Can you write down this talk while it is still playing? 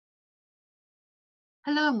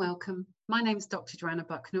Hello and welcome. My name is Dr. Joanna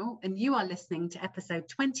Bucknell, and you are listening to episode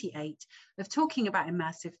 28 of Talking About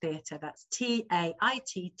Immersive Theatre. That's TAIT,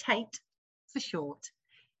 TATE for short.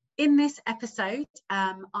 In this episode,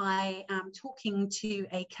 I am talking to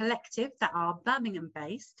a collective that are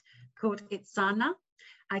Birmingham-based called Itzana.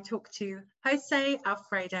 I talked to Jose,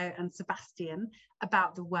 Alfredo, and Sebastian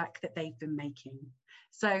about the work that they've been making.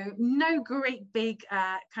 So no great big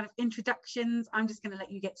kind of introductions. I'm just going to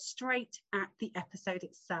let you get straight at the episode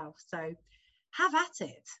itself. So have at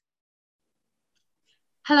it.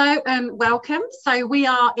 Hello and welcome. So we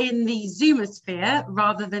are in the Zoomosphere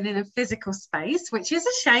rather than in a physical space, which is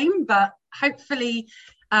a shame, but hopefully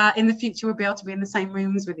in the future we'll be able to be in the same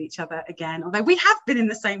rooms with each other again. Although we have been in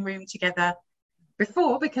the same room together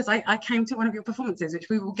before, because I came to one of your performances, which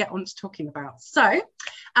we will get on to talking about. So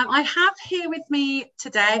I have here with me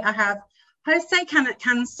today, I have Jose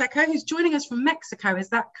Canseco, who's joining us from Mexico. Is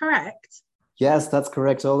that correct? Yes, that's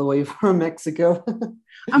correct. All the way from Mexico.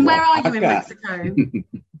 And where are you in Mexico?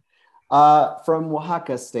 From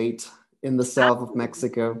Oaxaca state in the south of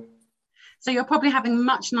Mexico. So you're probably having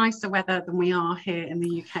much nicer weather than we are here in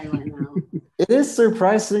the UK right now. It is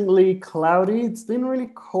surprisingly cloudy. It's been really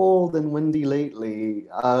cold and windy lately.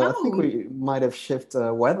 I think we might have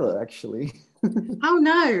shifted weather actually. Oh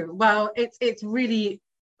no! Well, it's really,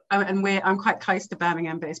 and I'm quite close to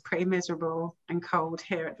Birmingham, but it's pretty miserable and cold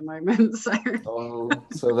here at the moment.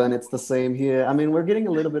 So then it's the same here. I mean, we're getting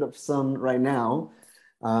a little bit of sun right now.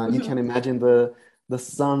 You can imagine the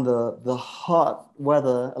sun, the hot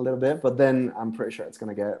weather a little bit, but then I'm pretty sure it's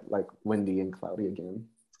gonna get like windy and cloudy again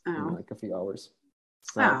in like a few hours.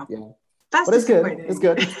 So yeah, but it's good. It's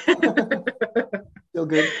good. Still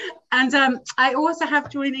good. And I also have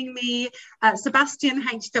joining me Sebastian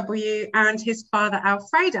HW and his father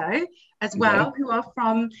Alfredo as well, who are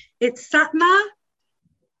from Itzana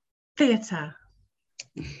Theatre.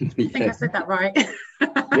 I think I said that right.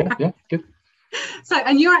 yeah, good. So,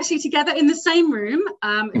 and you're actually together in the same room,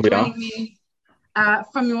 joining me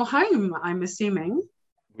from your home, I'm assuming.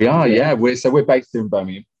 We are, yeah. We're based in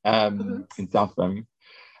Birmingham, in South Birmingham.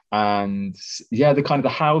 And yeah, the kind of the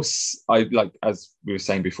house, I like, as we were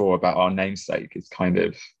saying before about our namesake, is kind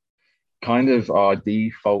of our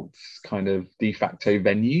default kind of de facto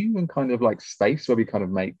venue and kind of like space where we kind of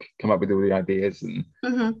come up with all the ideas and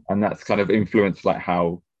that's kind of influenced like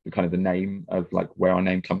how the kind of the name of like where our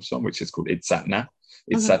name comes from, which is called Itzana.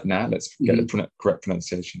 Itzana, let's get the correct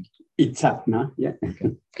pronunciation. Itzana, yeah.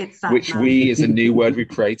 Okay. Itzana. Which is a new word we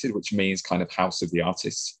created, which means kind of house of the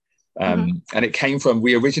artist. And it came from,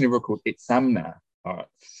 we originally were called Itzamna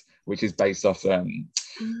Arts, which is based off,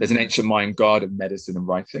 there's an ancient Mayan god of medicine and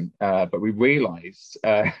writing, but we realized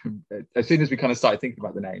as soon as we kind of started thinking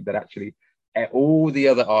about the name that actually all the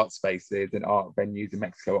other art spaces and art venues in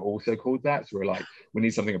Mexico are also called that. So we're like, we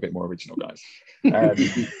need something a bit more original, guys.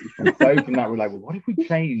 And so from that, we're like, well, what if we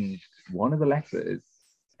changed one of the letters,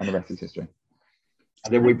 and the rest is history.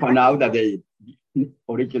 And then we found out that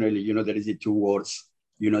originally, there is the two words,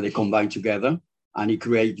 they combine together and it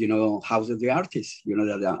creates, house of the artist,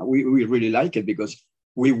 that we really like it because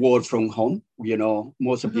we work from home,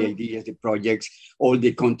 most of the ideas, the projects, all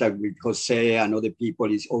the contact with Jose and other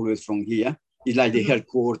people is always from here. It's like the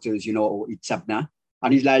headquarters, Itzana.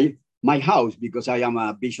 And it's like my house because I am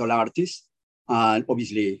a visual artist. And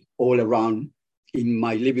obviously all around in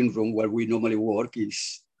my living room where we normally work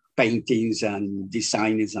is paintings and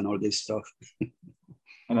designs and all this stuff.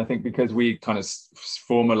 And I think because we kind of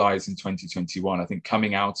formalized in 2021, I think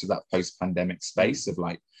coming out of that post-pandemic space of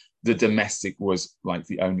like the domestic was like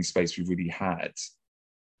the only space we really had,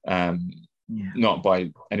 not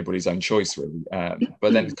by anybody's own choice really,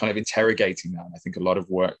 but then kind of interrogating that. And I think a lot of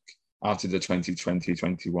work out of the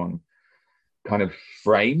 2020-21 kind of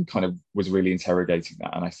frame kind of was really interrogating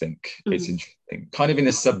that. And I think it's interesting, kind of in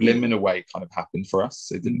a subliminal way kind of happened for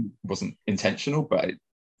us. It wasn't intentional, but it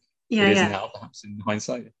is now perhaps in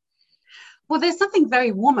hindsight. Well, there's something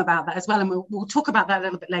very warm about that as well, and we'll talk about that a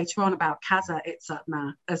little bit later on about Casa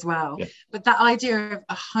Itzana as well. Yeah. But that idea of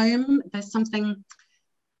a home, there's something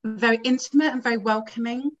very intimate and very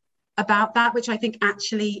welcoming about that, which I think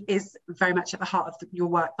actually is very much at the heart of your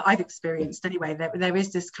work that I've experienced anyway. There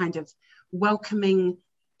is this kind of welcoming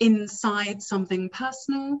inside something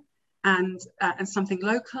personal and something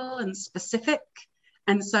local and specific.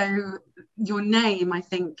 And so your name, I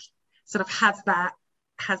think, sort of has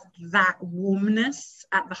that warmness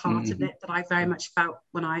at the heart of it that I very much felt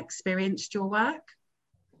when I experienced your work.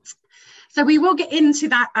 So we will get into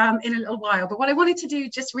that in a little while, but what I wanted to do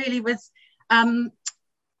just really was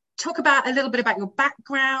talk about a little bit about your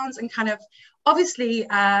backgrounds and kind of, obviously,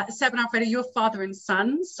 Seb and Alfredo, you're father and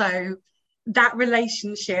son, so that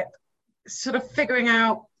relationship, sort of figuring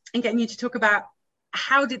out and getting you to talk about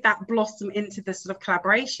how did that blossom into this sort of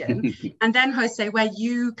collaboration, and then Jose, where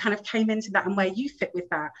you kind of came into that and where you fit with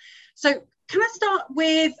that. So can I start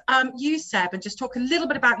with you, Seb, and just talk a little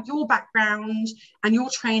bit about your background and your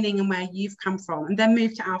training and where you've come from, and then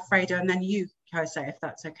move to Alfredo, and then you, Jose, if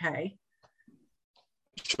that's okay.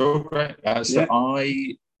 Sure, great.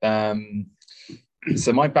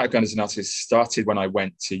 So my background as an artist started when I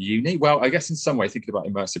went to uni. Well, I guess in some way, thinking about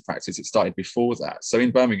immersive practice, it started before that. So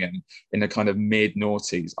in Birmingham, in the kind of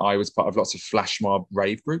mid-noughties, I was part of lots of flash mob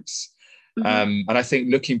rave groups. And I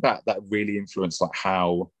think looking back, that really influenced like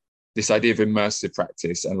how this idea of immersive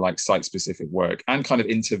practice and like site-specific work and kind of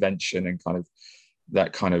intervention and kind of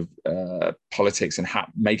that kind of politics and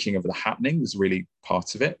making of the happening was really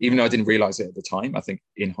part of it. Even though I didn't realize it at the time, I think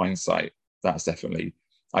in hindsight, that's definitely,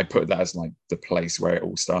 I put that as like the place where it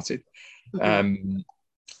all started.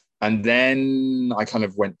 And then I kind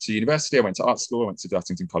of went to university. I went to art school. I went to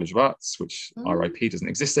Dartington College of Arts, which RIP doesn't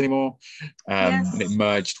exist anymore. And it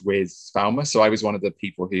merged with Falmer. So I was one of the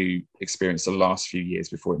people who experienced the last few years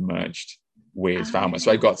before it merged with Falmer.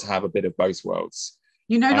 So I got to have a bit of both worlds.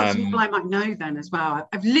 You know, lots of people I might know then as well.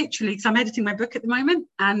 I've literally, because I'm editing my book at the moment,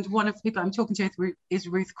 and one of the people I'm talking to is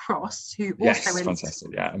Ruth Cross, who also is fantastic,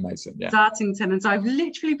 yeah, amazing, yeah. Dartington, and so I've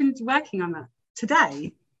literally been working on that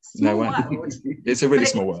today. Small world. It's a really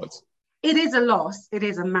small world. It is a loss. It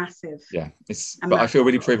is a massive. Yeah, but I feel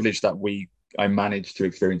really privileged that I managed to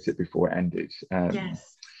experience it before it ended.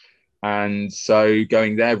 Yes. And so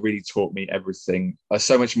going there really taught me everything,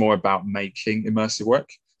 so much more about making immersive work.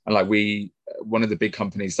 And like one of the big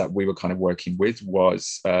companies that we were kind of working with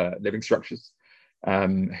was Living Structures,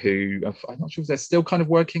 who I'm not sure if they're still kind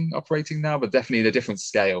of operating now, but definitely at a different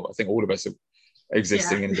scale. I think all of us are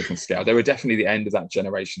existing in a different scale. They were definitely the end of that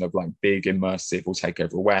generation of like big immersive, we'll take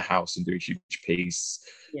over a warehouse and do a huge piece.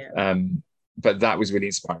 But that was really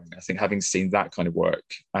inspiring. I think having seen that kind of work,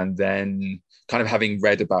 and then kind of having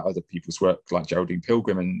read about other people's work like Geraldine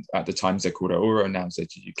Pilgrim, and at the time they're called Aura, and now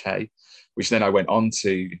ZG UK, which then I went on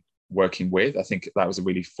to working with. I think that was a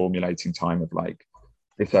really formulating time of like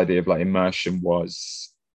this idea of like immersion was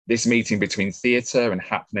this meeting between theatre and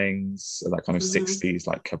happenings, so that kind of 60s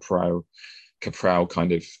like Caprel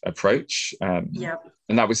kind of approach. And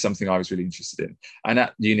that was something I was really interested in. And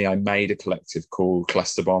at uni, I made a collective called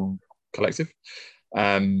Cluster Bomb Collective.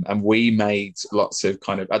 And we made lots of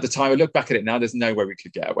kind of, at the time, I look back at it now, there's no way we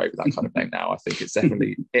could get away with that kind of name now. I think it's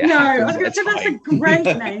definitely, no, I was going to say that's a great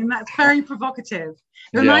name. That's very provocative.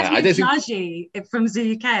 It reminds me of Naji from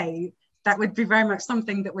ZUK. That would be very much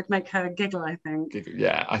something that would make her giggle, I think.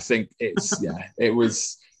 Yeah, I think it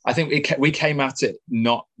was, I think we came at it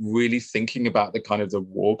not really thinking about the kind of the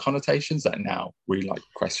war connotations that now we like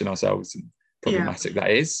question ourselves and problematic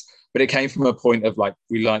that is. But it came from a point of like,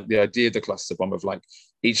 we like the idea of the cluster bomb of like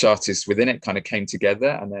each artist within it kind of came together,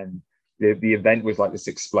 and then the event was like this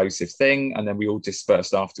explosive thing, and then we all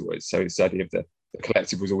dispersed afterwards. So it's the idea of the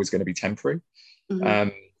collective was always going to be temporary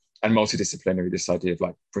and multidisciplinary. This idea of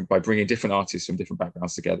like by bringing different artists from different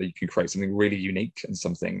backgrounds together, you can create something really unique and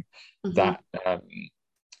something that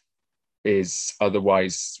is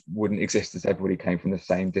otherwise wouldn't exist as everybody came from the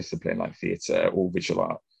same discipline like theatre or visual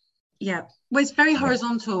art. Yeah, well, it's very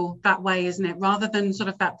horizontal that way, isn't it? Rather than sort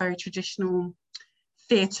of that very traditional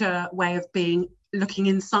theatre way of looking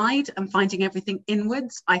inside and finding everything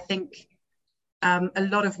inwards. I think a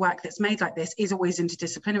lot of work that's made like this is always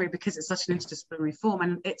interdisciplinary because it's such an interdisciplinary form,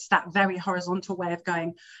 and it's that very horizontal way of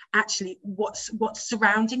going, actually, what's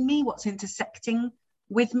surrounding me, what's intersecting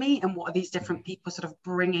with me, and what are these different people sort of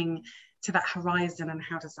bringing to that horizon, and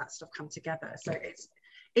how does that stuff come together? So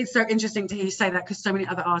it's so interesting to hear you say that, because so many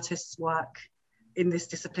other artists work in this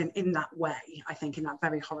discipline in that way, I think, in that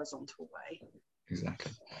very horizontal way.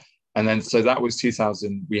 Exactly. And then, so that was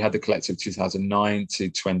 2000, we had the collective 2009 to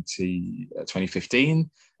 2015.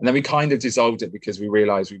 And then we kind of dissolved it because we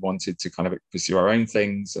realized we wanted to kind of pursue our own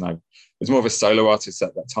things. And I was more of a solo artist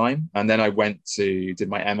at that time. And then I did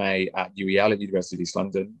my MA at UEL at University of East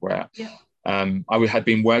London, where I had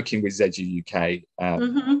been working with ZG UK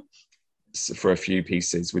for a few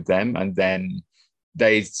pieces with them, and then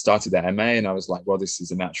they started their MA, and I was like, well, this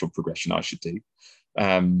is a natural progression I should do,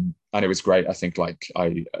 and it was great. I think like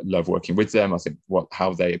I love working with them. I think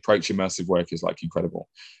how they approach immersive work is like incredible.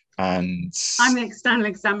 And I'm the external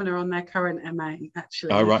examiner on their current MA,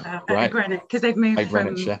 actually. Oh, right. At Greenwich, because they've moved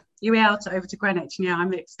from UEL over to Greenwich, and I'm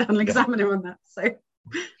the external examiner on that. So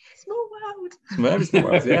small world,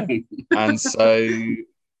 yeah.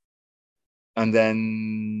 And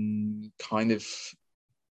then kind of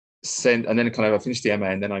and then kind of I finished the MA,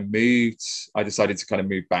 and then I decided to kind of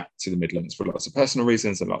move back to the Midlands for lots of personal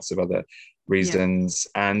reasons and lots of other reasons.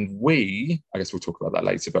 Yeah. And I guess we'll talk about that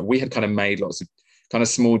later, but we had kind of made lots of kind of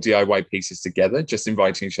small DIY pieces together, just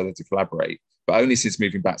inviting each other to collaborate. But only since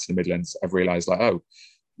moving back to the Midlands, I've realized like, oh,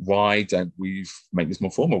 why don't we make this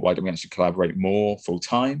more formal? Why don't we actually collaborate more full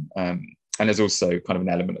time? And there's also kind of an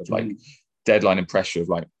element of like deadline and pressure of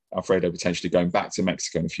like Alfredo potentially going back to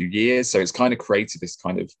Mexico in a few years. So it's kind of created this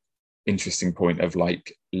kind of interesting point of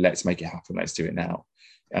like, let's make it happen, let's do it now.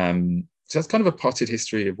 So that's kind of a potted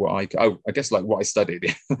history of what I guess like what I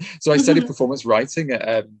studied. So I studied performance writing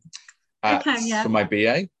for my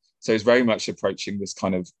BA. So it's very much approaching this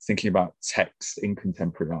kind of thinking about text in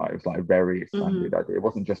contemporary art. It was like a very expanded idea. It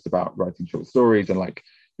wasn't just about writing short stories and like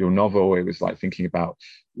your novel. It was like thinking about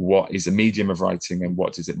what is a medium of writing and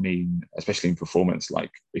what does it mean, especially in performance,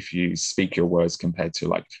 like if you speak your words compared to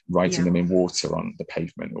like writing them in water on the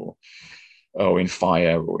pavement or in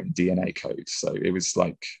fire or in DNA code. So it was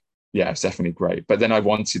like, yeah, it's definitely great. But then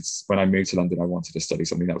when I moved to London, I wanted to study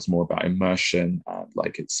something that was more about immersion and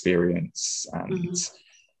like experience and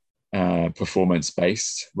performance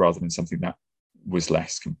based rather than something that was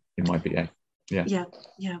less in my BA. Yeah.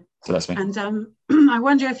 So that's me. And I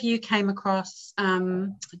wonder if you came across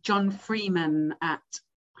John Freeman at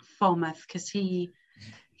Falmouth, because he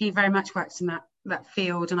very much works in that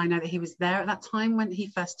field, and I know that he was there at that time when he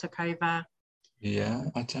first took over. Yeah,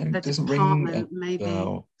 I don't. The doesn't department, ring maybe.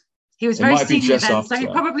 Bell. He was very senior then, so he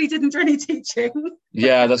probably didn't do any teaching.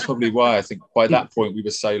 Yeah, that's probably why. I think by that point we were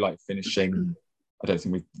so like finishing. I don't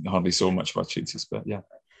think we hardly saw much of our tutors, but yeah.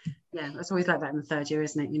 Yeah, it's always like that in the third year,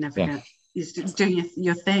 isn't it? You never get. You're just doing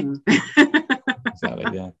your thing.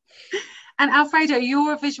 Exactly, yeah. And Alfredo,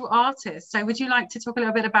 you're a visual artist, so would you like to talk a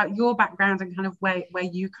little bit about your background and kind of where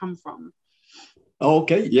you come from?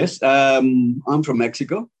 Okay, yes. I'm from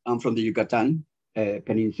Mexico. I'm from the Yucatan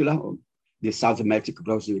Peninsula, the south of Mexico,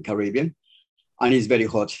 close to the Caribbean. And it's very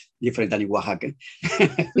hot, different than in Oaxaca.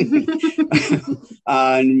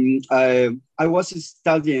 And I was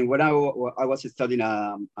studying, when I was studying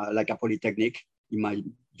like a polytechnic in my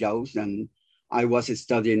house, and I was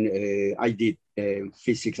studying, I did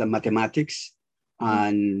physics and mathematics,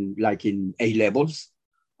 and like in A levels.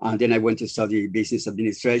 And then I went to study business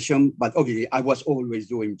administration, but obviously I was always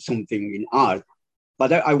doing something in art.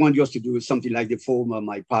 But I want just to do something like the former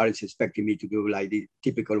my parents expected me to do, like the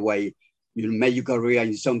typical way. You make your career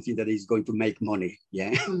in something that is going to make money,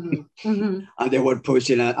 yeah? And they were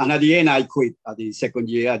pushing, and at the end, I quit at the second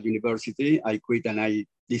year at university. I quit and I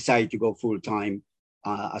decided to go full-time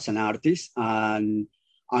as an artist. And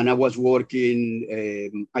I was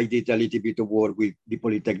working, I did a little bit of work with the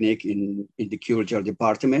Polytechnic in the culture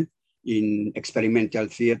department in experimental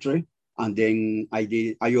theater. And then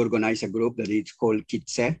I organized a group that is called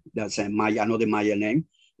Kitse, that's another Maya name.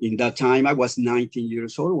 In that time, I was 19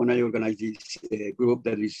 years old when I organized this group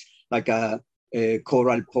that is like a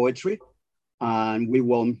choral poetry. And we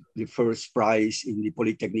won the first prize in the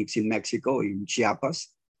Polytechnics in Mexico, in Chiapas.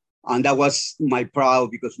 And that was my proud,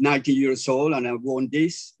 because 19 years old and I won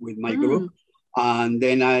this with my group. And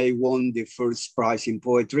then I won the first prize in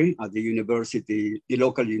poetry at the university, the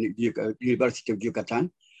local University of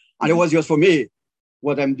Yucatan. And it was just for me.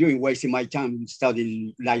 What I'm doing, wasting my time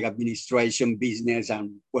studying like administration, business,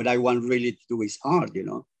 and what I want really to do is art, you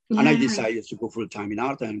know. Yeah. And I decided to go full time in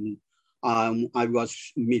art, and I was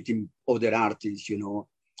meeting other artists, you know,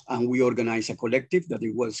 and we organized a collective that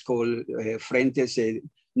it was called Frentes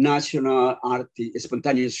National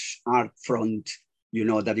Spontaneous Art Front, you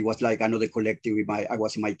know, that it was like another collective. I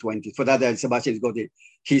was in my 20s. For that, Sebastian's got the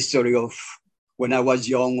history of when I was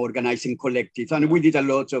young, organizing collectives. And we did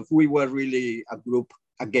we were really a group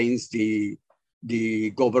against the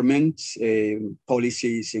government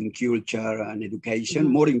policies in culture and education,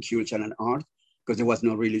 more in culture and art, because there was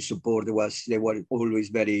no really support. They were always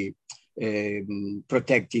very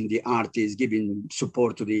protecting the artists, giving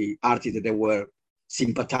support to the artists that they were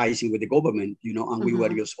sympathizing with the government, you know, and we were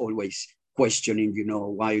just always questioning, you know,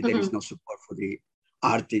 why there is no support for the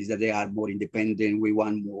artists, that they are more independent. We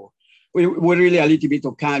want more. We're really a little bit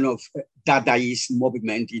of kind of Dadaist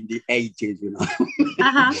movement in the 80s, you know,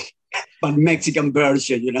 but Mexican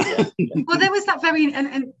version, you know. Well, there was that very,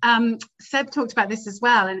 and Seb talked about this as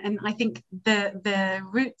well, and I think the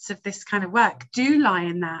roots of this kind of work do lie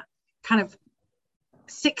in that kind of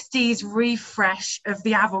 60s refresh of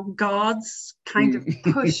the avant-gardes kind of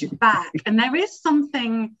push back. And there is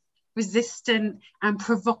something resistant and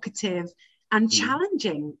provocative and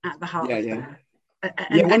challenging at the heart of that.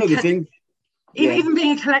 One of the things. Even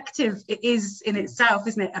being a collective, it is in itself,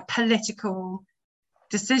 isn't it, a political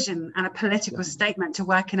decision and a political statement to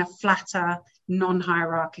work in a flatter,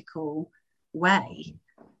 non-hierarchical way.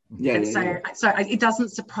 So it doesn't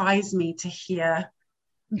surprise me to hear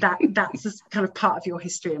that that's kind of part of your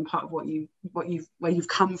history and part of where you've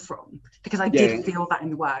come from, because I did feel that in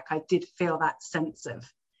the work. I did feel that sense of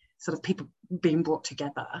sort of people being brought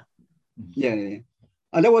together. And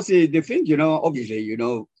that was the thing, you know, obviously, you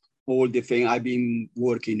know, all the thing I've been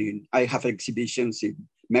working in. I have exhibitions in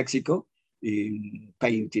Mexico in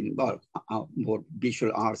painting, well, more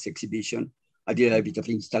visual arts exhibition. I did a bit of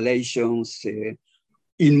installations.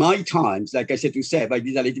 In my times, like I said to Seb, I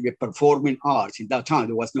did a little bit of performing arts. In that time,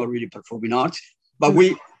 there was not really performing arts, but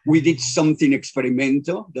we did something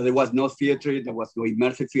experimental. There was no theater, there was no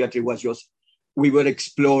immersive theater. It was just, we were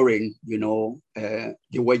exploring, you know,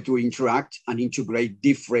 the way to interact and integrate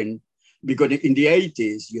different, because in the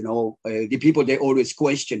 80s, you know, the people, they always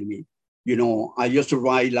questioned me. You know, I used to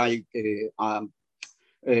write like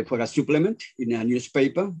for a supplement in a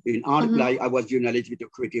newspaper in art, like I was doing a little bit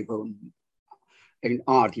of creative in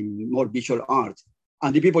art, in more visual art.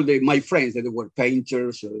 And the people, my friends, they were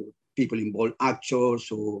painters, people involved,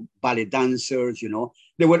 actors or ballet dancers, you know,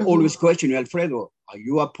 they were always questioning, Alfredo, are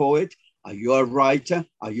you a poet? Are you a writer?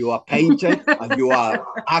 Are you a painter? Are you an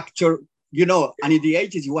actor? You know, and in the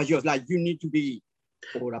 80s, it was just like, you need to be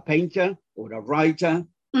or a painter or a writer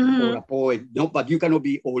or a poet. No, but you cannot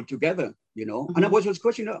be all together, you know. And I was just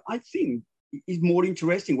questioning, I think it's more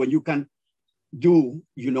interesting when you can do,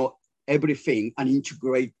 you know, everything and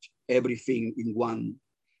integrate everything in one,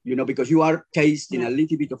 you know, because you are tasting a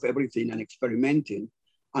little bit of everything and experimenting.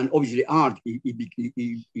 And obviously art,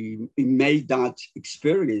 it made that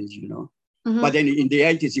experience, you know. But then in the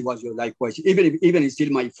 80s, it was your like question. Even still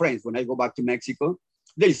my friends, when I go back to Mexico,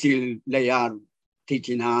 they are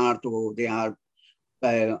teaching art, or they are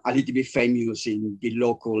a little bit famous in the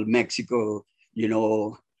local Mexico, you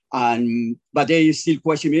know. But they still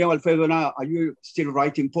question me, Alfredo, now, are you still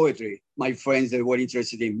writing poetry? My friends, they were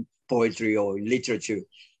interested in poetry or in literature.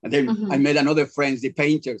 And then I met another friends, the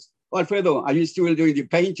painters. Oh, Alfredo, are you still doing the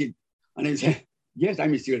painting? And I said, yes,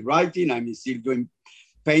 I'm still writing. I'm still doing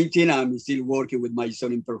painting. I'm still working with my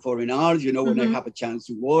son in performing arts, you know, when I have a chance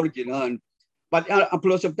to work, you know. But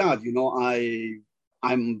plus of that, you know,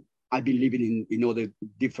 I've been living in other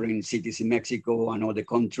different cities in Mexico and other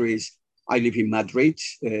countries. I live in Madrid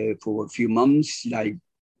for a few months, like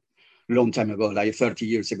a long time ago, like 30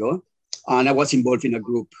 years ago. And I was involved in a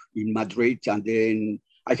group in Madrid. And then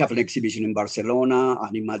I have an exhibition in Barcelona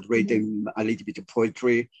and in Madrid, and a little bit of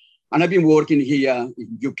poetry. And I've been working here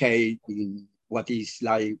in UK in what is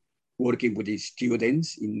like working with the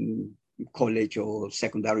students in college or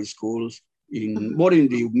secondary schools, more in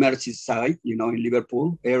the Merseyside, you know, in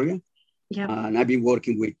Liverpool area. And I've been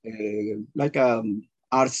working with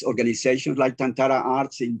arts organizations like Tantara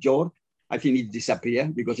Arts in York. I think it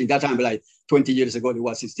disappeared because in that time, like 20 years ago, it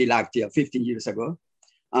was still active, 15 years ago.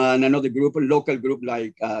 And another group, a local group,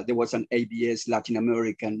 like there was an ABS Latin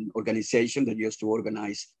American organization that used to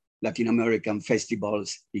organize Latin American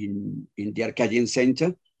festivals in the Arcadian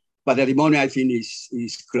Center. But at the moment, I think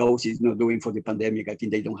is closed. It's not doing for the pandemic. I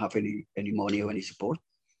think they don't have any money or any support.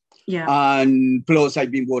 And plus,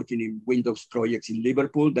 I've been working in Windows projects in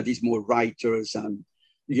Liverpool that is more writers and,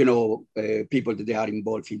 you know, people that they are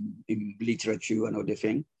involved in literature and other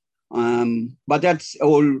thing. But that's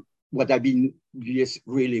all what I've been just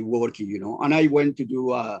really working, you know. And I went to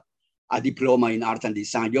do a diploma in art and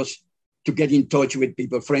design just to get in touch with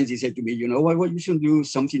people. Friends, they said to me, you know, well, you should do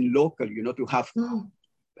something local, you know, to have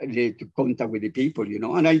to contact with the people, you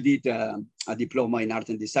know. And I did a diploma in art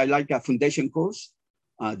and design, like a foundation course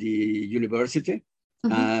at the university.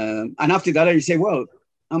 And after that, I said, well,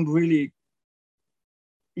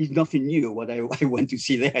 it's nothing new what I went to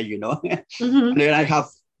see there, you know. And then I have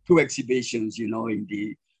 2 exhibitions, you know, in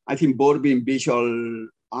the, I think, Borbin Visual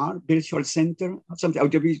Art, Visual Center, something,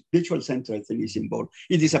 Visual Center, I think is involved.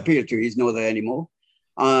 It disappeared too, it's not there anymore.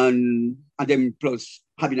 And then plus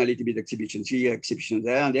having a little bit of exhibitions here, exhibitions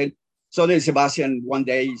there. And then, so then Sebastian one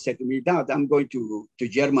day he said to me, Dad, I'm going to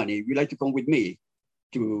Germany. Would you like to come with me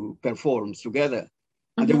to perform together?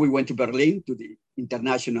 And then we went to Berlin to the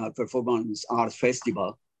International Performance Arts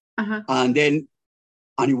Festival. And it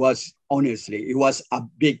was, honestly, it was a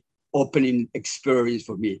big opening experience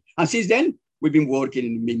for me. And since then, we've been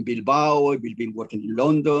working in Bilbao, we've been working in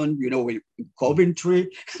London, you know, in Coventry.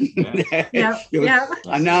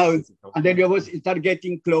 And now, and then it started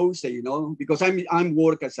getting closer, you know, because I'm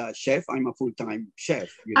work as a chef. I'm a full-time chef.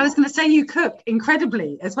 I was going to say you cook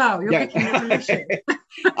incredibly as well. You're cooking revolution.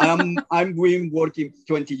 I've been working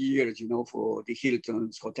 20 years, you know, for the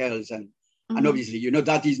Hilton's hotels. And And obviously, you know,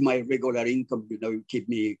 that is my regular income, you know, keep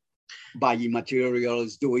me buying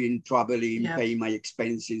materials, doing traveling, paying my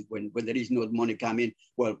expenses. When there is not money coming,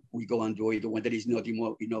 well, we go and do it. When there is not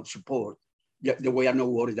enough support, the way I'm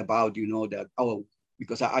not worried about, you know, that,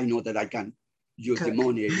 because I know that I can use the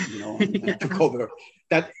money, you know, to cover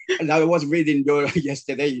that. And I was reading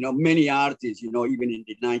yesterday, you know, many artists, you know, even in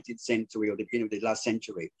the 19th century or the beginning of the last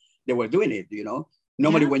century, they were doing it, you know.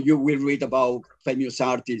 Normally, when you will read about famous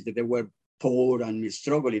artists that they were poor and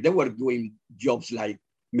struggling, they were doing jobs like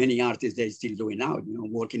many artists they're still doing now, you know,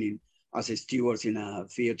 working as a stewards in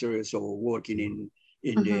theaters or working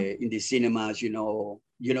in the cinemas, you know,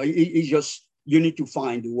 it's just, you need to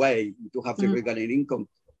find a way to have the regular income,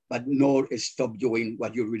 but not stop doing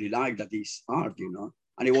what you really like, that is art, you know.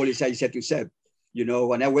 And I said to Seb, you know,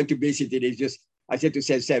 when I went to visit it, I said to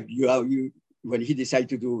Seb, you when he decided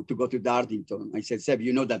to go to Darlington, I said, Seb,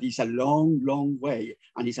 you know that it's a long, long way,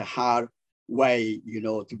 and it's a hard way, you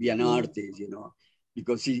know, to be an artist, you know,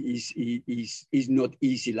 because it's not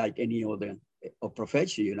easy like any other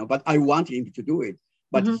profession, you know. But I want him to do it.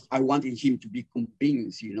 But I wanted him to be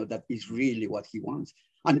convinced, you know, that is really what he wants.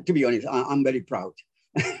 And to be honest, I'm very proud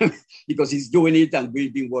because he's doing it, and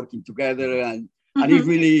we've been working together, and it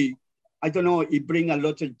really, I don't know, it brings a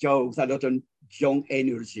lot of jokes, a lot of young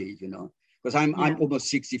energy, you know, because I'm almost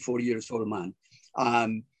 64 years old, man.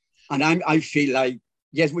 And I feel like,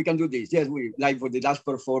 yes, we can do this. Yes, like for the last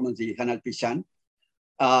performance in Canal Pichan,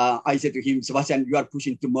 I said to him, Sebastian, you are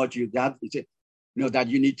pushing too much with that. He said, you know, that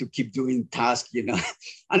you need to keep doing tasks, you know.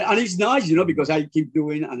 and it's nice, you know, because I keep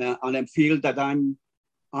doing, and I feel that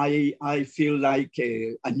I feel like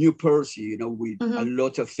a new person, you know, with a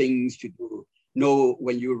lot of things to do. No,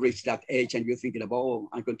 when you reach that age and you're thinking about, oh,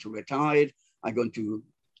 I'm going to retire, I'm going to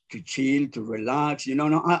chill, to relax, you know.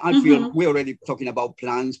 No, I feel we're already talking about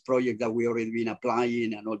plans, projects that we already been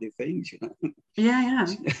applying and all the things, you know. Yeah.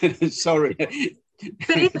 Sorry.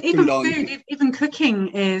 But even food, even cooking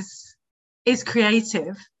is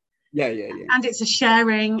creative. Yeah. And it's a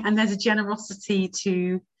sharing, and there's a generosity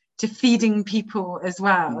to feeding people as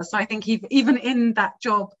well. So I think even in that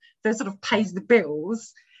job that sort of pays the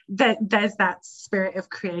bills, there's that spirit of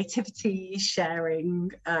creativity,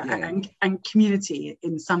 sharing, and community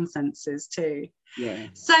in some senses too. Yeah.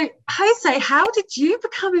 So Jose, how did you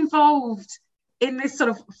become involved in this sort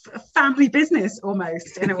of family business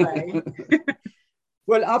almost, in a way?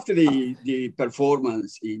 Well, after the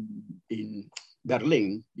performance in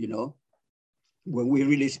Berlin, you know, when we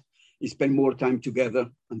really spend more time together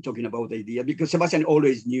and talking about the idea, because Sebastian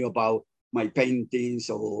always knew about my paintings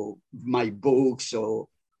or my books or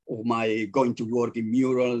my going to work in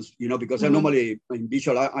murals, you know, because I normally in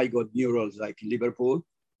visual, I got murals like in Liverpool,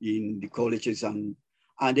 in the colleges, and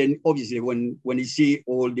then obviously when he see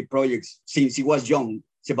all the projects, since he was young,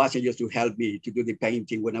 Sebastian used to help me to do the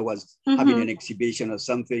painting when I was having an exhibition or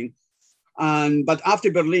something. But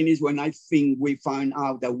after Berlin is when I think we find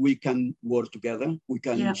out that we can work together. We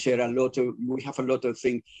can share we have a lot of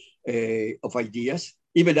things, of ideas,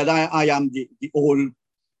 even that I am the old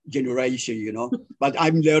generation, you know, but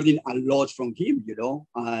I'm learning a lot from him, you know,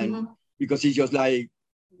 and because he's just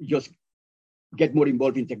get more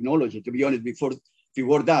involved in technology. To be honest, before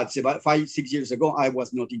that, about 5-6 years ago, I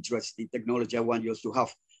was not interested in technology. I want just to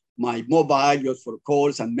have my mobile just for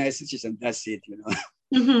calls and messages, and that's it, you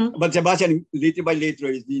know. But Sebastian, little by little,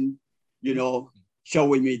 has been, you know,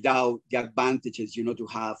 showing me the advantages, you know, to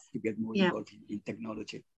get more involved in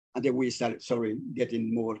technology. And then we started,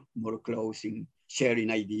 getting more close in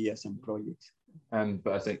sharing ideas and projects.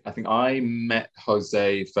 But I think I met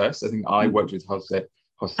Jose first. I think I worked with Jose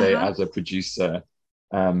as a producer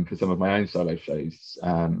for some of my own solo shows.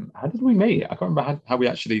 How did we meet? I can't remember how we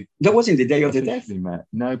actually. That wasn't the day of the death. Met.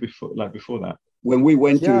 No, before that. When we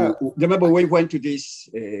went to, remember we went to this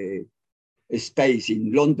space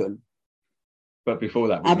in London. But before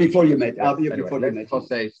that. Before you met. Anyway, before you met.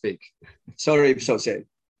 Jose speak. Sorry, Jose.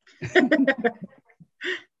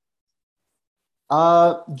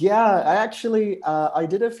 I actually I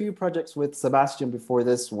did a few projects with Sebastian before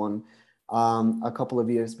this one, a couple of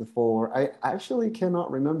years before. I actually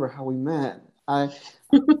cannot remember how we met.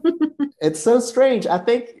 It's so strange. I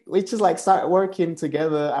think we just like started working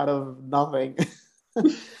together out of nothing.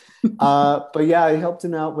 But yeah, I helped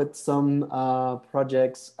him out with some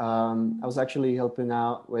projects. I was actually helping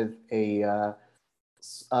out with a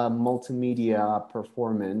multimedia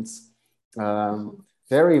performance,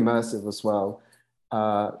 very immersive as well.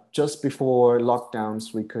 Just before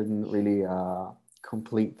lockdowns, we couldn't really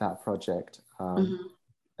complete that project,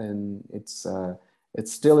 and it's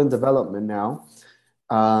still in development now.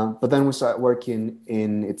 But then we started working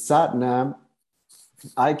in Itzatna,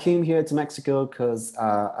 I came here to Mexico because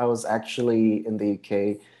I was actually in the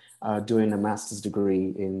UK doing a master's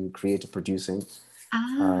degree in creative producing.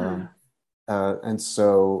 And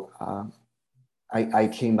so I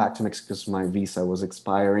came back to Mexico because my visa was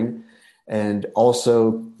expiring. And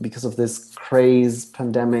also because of this craze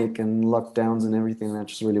pandemic and lockdowns and everything, I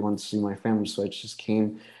just really wanted to see my family. So I just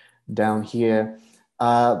came down here.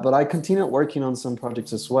 But I continued working on some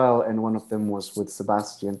projects as well. And one of them was with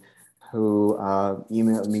Sebastian, who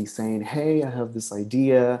emailed me saying, hey, I have this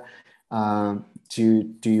idea. Do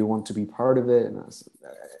you want to be part of it? And I was,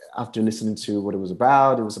 after listening to what it was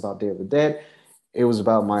about Day of the Dead. It was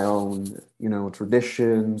about my own,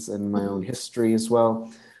 traditions and my own history as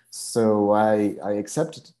well. So I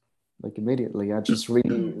accepted like immediately. I just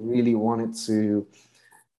really, really wanted to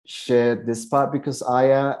share this part because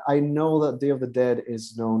I know that Day of the Dead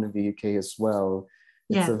is known in the UK as well.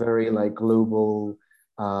 It's a very like global,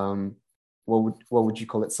 what would you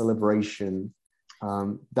call it, celebration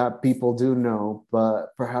that people do know, but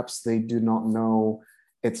perhaps they do not know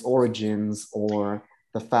its origins or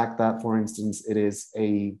the fact that, for instance, it is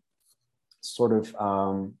a sort of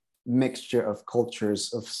mixture of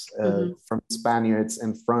cultures from Spaniards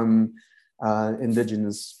and from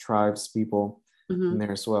indigenous tribes people in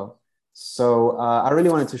there as well. So I really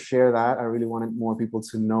wanted to share that. I really wanted more people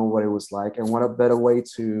to know what it was like, and what a better way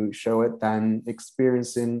to show it than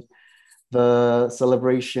experiencing the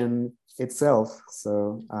celebration itself.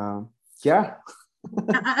 So yeah.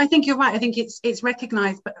 I think you're right. I think it's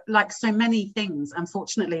recognized, but like so many things,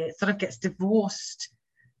 unfortunately, it sort of gets divorced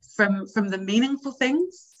from the meaningful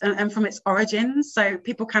things and from its origins. So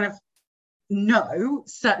people kind of know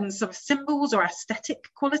certain sort of symbols or aesthetic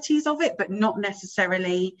qualities of it, but not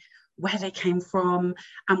necessarily where they came from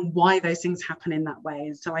and why those things happen in that way.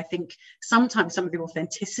 And so I think sometimes some of the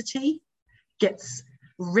authenticity gets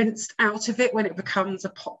rinsed out of it when it becomes a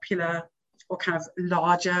popular or kind of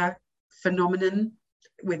larger phenomenon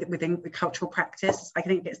within the cultural practice. I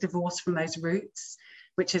think it gets divorced from those roots,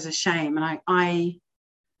 which is a shame. And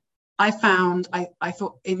I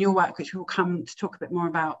thought in your work, which we'll come to talk a bit more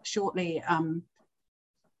about shortly,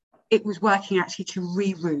 it was working actually to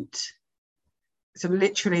reroute. So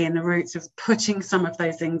literally in the roots of putting some of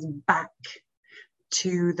those things back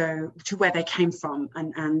to where they came from,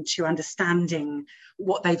 and to understanding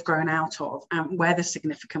what they've grown out of and where the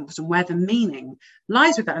significance and where the meaning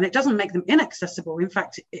lies with that. And it doesn't make them inaccessible. In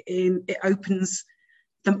fact, it opens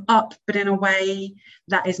them up, but in a way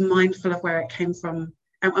that is mindful of where it came from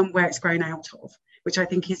and where it's grown out of, which I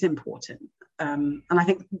think is important. And I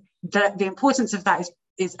think that the importance of that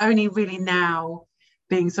is only really now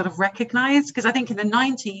being sort of recognized, because I think in the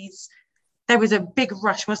 90s, there was a big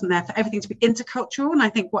rush, wasn't there, for everything to be intercultural. And I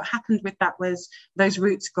think what happened with that was those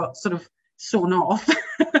roots got sort of sawn off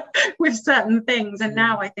with certain things. And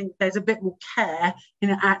now I think there's a bit more care in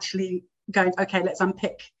actually going, okay, let's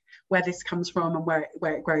unpick where this comes from and where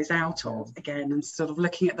it grows out of again, and sort of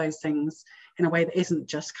looking at those things in a way that isn't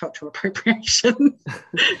just cultural appropriation.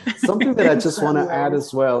 Something that I just want to add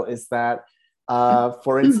as well is that,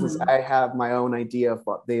 for instance, I have my own idea of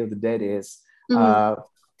what Day of the Dead is.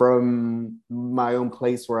 From my own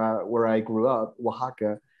place where I grew up,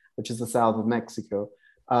 Oaxaca, which is the south of Mexico.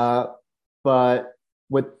 But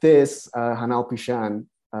with this Hanal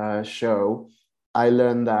Pishan show, I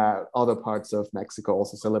learned that other parts of Mexico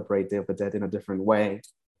also celebrate Day of the Dead in a different way.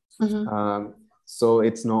 So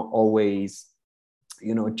it's not always,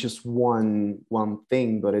 just one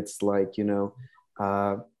thing, but it's like,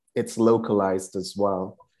 it's localized as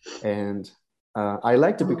well. And I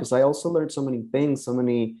liked it because I also learned so many things, so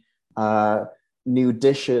many new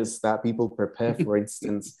dishes that people prepare. For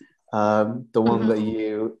instance, the one that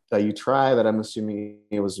you try, that I'm assuming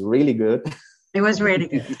it was really good. It was really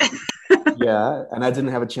good. Yeah, and I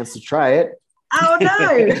didn't have a chance to try it. Oh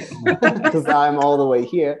no! Because I'm all the way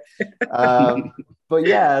here. But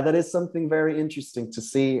yeah, that is something very interesting to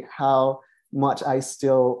see how much I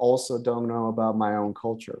still also don't know about my own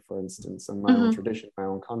culture, for instance, and my own tradition, my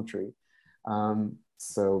own country.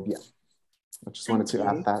 So yeah, I just wanted to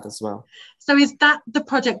add that as well. So is that the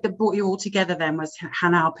project that brought you all together then, was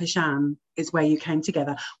Hanal Pishan is where you came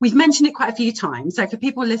together? We've mentioned it quite a few times. So for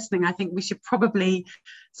people listening, I think we should probably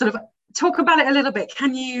sort of talk about it a little bit.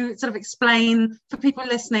 Can you sort of explain for people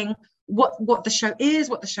listening what the show is,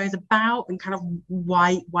 what the show is about, and kind of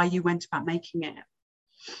why you went about making it?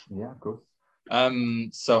 Yeah, of course.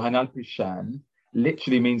 So Hanal Pishan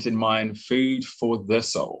literally means in Mayan food for the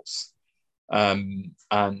souls. And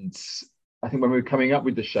I think when we were coming up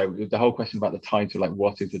with the show, the whole question about the title, like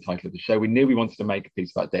what is the title of the show, we knew we wanted to make a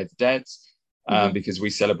piece about Day of the Dead, because we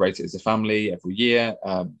celebrate it as a family every year.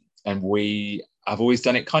 And we I've always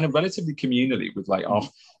done it kind of relatively communally with like our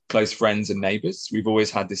close friends and neighbors. We've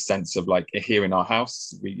always had this sense of like, here in our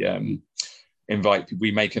house, we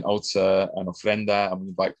make an altar, an ofrenda, and we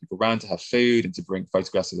invite people around to have food and to bring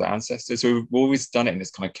photographs of their ancestors. So we've always done it in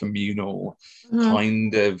this kind of communal,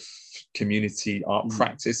 kind of community art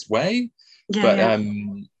practice way.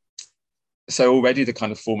 So already the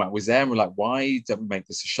kind of format was there, and we're like, why don't we make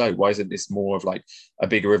this a show? Why isn't this more of like a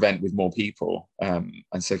bigger event with more people? And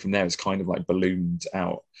so from there, it's kind of like ballooned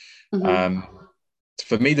out.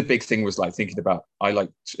 For me, the big thing was like thinking about, I like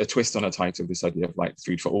a twist on a title of this idea of like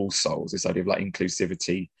food for all souls, this idea of like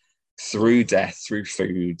inclusivity through death, through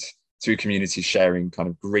food, through community sharing, kind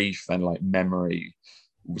of grief and like memory,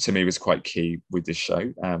 to me was quite key with this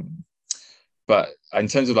show. But in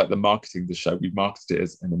terms of like the marketing of the show, we marketed it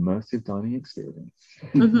as an immersive dining experience,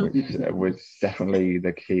 which was definitely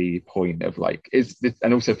the key point of like,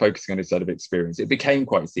 and also focusing on this sort of experience. It became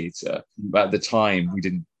quite theatre, but at the time we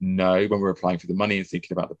didn't know, when we were applying for the money and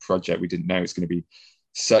thinking about the project, we didn't know it's going to be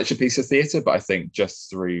such a piece of theatre. But I think just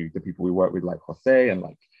through the people we worked with, like Jose and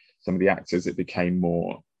like some of the actors, it became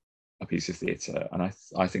more a piece of theatre. And I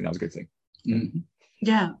think that was a good thing.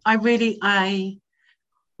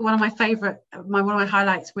 One of my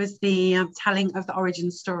highlights was the telling of the origin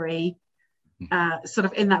story, sort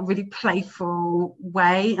of in that really playful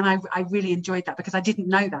way, and I really enjoyed that because I didn't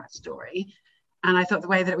know that story, and I thought the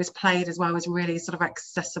way that it was played as well was really sort of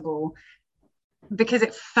accessible, because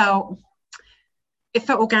it felt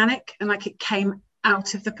organic and like it came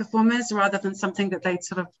out of the performers rather than something that they'd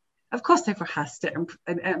sort of course they've rehearsed it,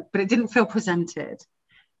 but it didn't feel presented.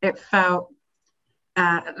 It felt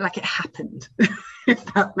like it happened, if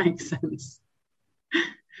that makes sense.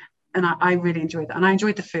 And I really enjoyed that, and I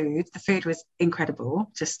enjoyed the food. The food was incredible,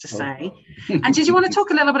 just to say. And did you want to talk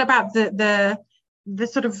a little bit about the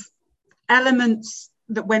sort of elements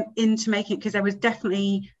that went into making it, because there was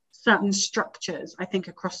definitely certain structures, I think,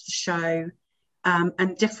 across the show,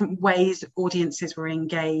 and different ways audiences were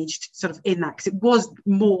engaged sort of in that, because it was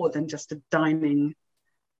more than just a dining,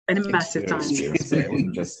 an immersive dining experience. It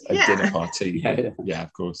wasn't just a dinner party. Yeah,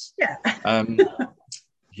 of course.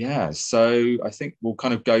 So I think we'll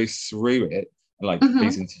kind of go through it, and like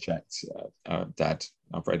please interject, Dad,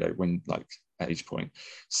 Alfredo, when like at each point.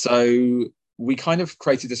 So we kind of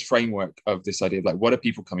created this framework of this idea of like, what are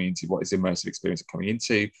people coming into? What is the immersive experience coming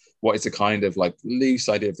into? What is the kind of like loose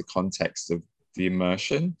idea of the context of the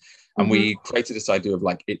immersion? And we created this idea of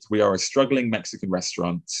like, we are a struggling Mexican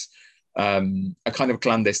restaurant, a kind of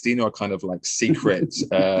clandestino, a kind of like secret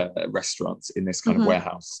restaurant in this kind of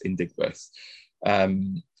warehouse in Digbeth,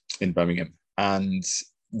 in Birmingham. And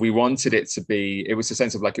we wanted it to be, it was a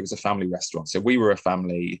sense of like, it was a family restaurant. So we were a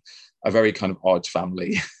family, a very kind of odd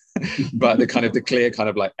family, but the kind of the clear kind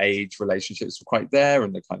of like age relationships were quite there,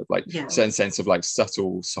 and the kind of like certain sense of like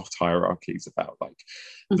subtle soft hierarchies about like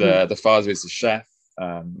the father is the chef,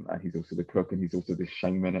 and he's also the cook, and he's also the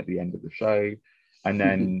shaman at the end of the show. And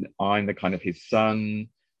then I'm the kind of his son,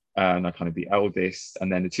 and I'm kind of the eldest.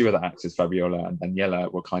 And then the two other actors, Fabiola and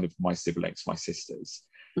Daniela, were kind of my siblings, my sisters.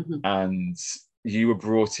 And you were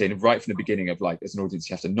brought in right from the beginning of like, as an audience,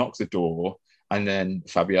 you have to knock the door, and then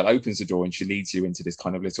Fabiola opens the door and she leads you into this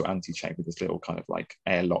kind of little antechamber, this little kind of like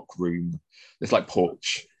airlock room, this like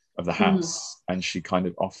porch of the house. And she kind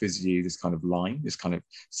of offers you this kind of line, this kind of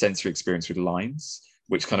sensory experience with lines,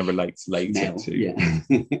 which kind of relates later to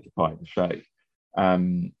part of the show.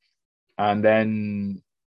 And then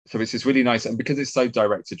so it's this really nice, and because it's so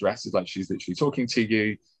direct address, it's like she's literally talking to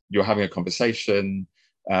you, you're having a conversation.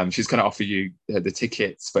 She's kind of offer you the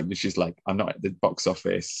tickets, but she's like, I'm not at the box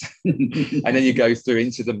office. And then you go through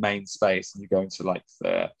into the main space, and you go into like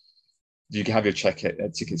you can have your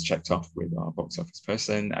tickets checked off with our box office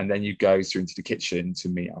person, and then you go through into the kitchen to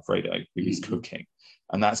meet Alfredo, who is cooking.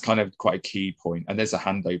 And that's kind of quite a key point. And there's a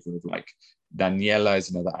handover of like, Daniela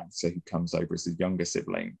is another actor who comes over as the younger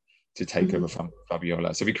sibling to take over from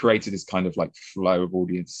Fabiola. So we created this kind of like flow of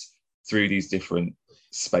audience through these different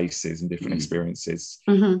spaces and different experiences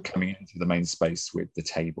coming into the main space with the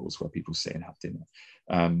tables where people sit and have dinner.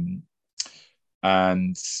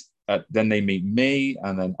 And then they meet me,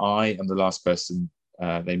 and then I am the last person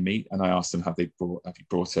they meet, and I ask them, have you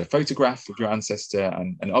brought a photograph of your ancestor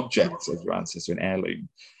and an object of your ancestor, an heirloom?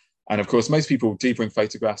 And of course, most people do bring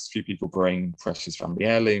photographs. Few people bring precious family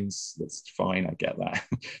heirlooms. That's fine, I get that.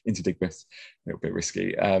 Into Digbeth, a little bit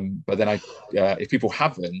risky. But then if people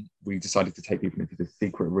haven't, we decided to take people into this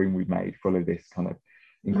secret room we made full of this kind of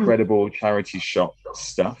incredible charity shop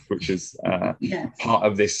stuff, which is part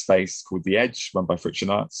of this space called The Edge, run by Friction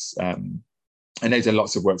Arts. And they've done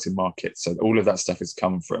lots of works in markets. So all of that stuff has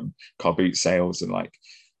come from car boot sales and like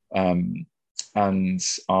and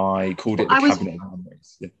I called it the Cabinet of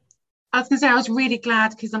Memories. Yeah. I was going to say, I was really glad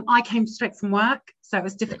because I came straight from work, so it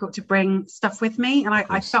was difficult to bring stuff with me, and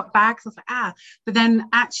I felt bad because I was like, but then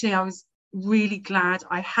actually I was really glad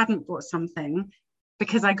I hadn't brought something,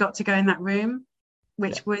 because I got to go in that room,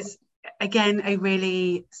 which was, again, a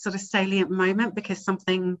really sort of salient moment, because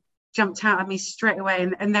something jumped out at me straight away,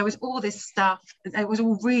 and there was all this stuff. It was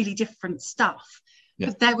all really different stuff,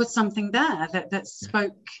 but there was something there that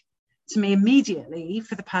spoke to me immediately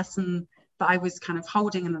for the person that I was kind of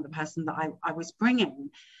holding, and the person that I was bringing.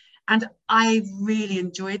 And I really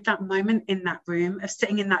enjoyed that moment in that room of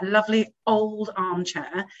sitting in that lovely old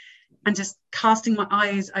armchair and just casting my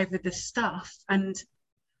eyes over the stuff. And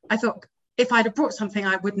I thought, if I'd have brought something,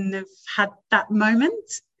 I wouldn't have had that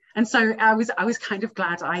moment. And so I was kind of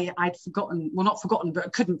glad I'd forgotten, well, not forgotten, but I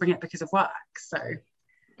couldn't bring it because of work. So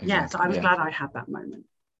so I was glad I had that moment.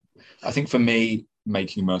 I think for me,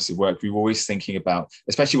 making immersive work, we were always thinking about,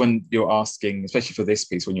 especially when you're asking, especially for this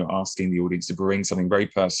piece, when you're asking the audience to bring something very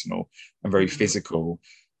personal and very physical,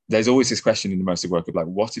 there's always this question in immersive work of like,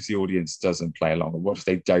 what if the audience doesn't play along, or what if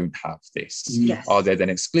they don't have this? Yes. Are they then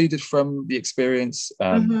excluded from the experience?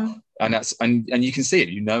 And that's and you can see it,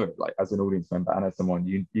 you know it, like as an audience member and as someone,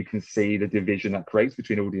 you can see the division that creates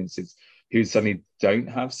between audiences who suddenly don't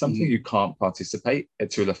have something, who can't participate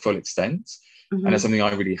to the full extent. And that's something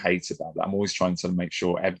I really hate about that. I'm always trying to make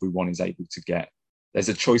sure everyone is able to get, there's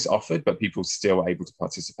a choice offered, but people still able to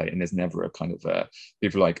participate. And there's never a kind of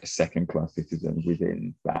people like a second-class citizen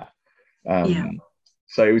within that.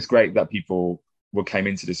 So it was great that people came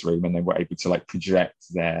into this room and they were able to like project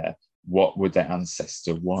what would their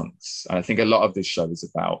ancestor want. And I think a lot of this show is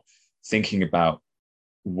about thinking about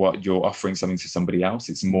what you're offering something to somebody else.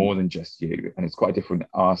 It's more than just you. And it's quite a different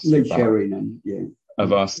ask. Like sharing and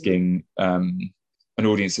of asking an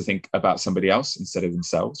audience to think about somebody else instead of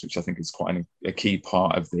themselves, which I think is quite a key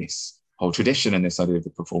part of this whole tradition and this idea of the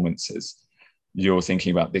performances. You're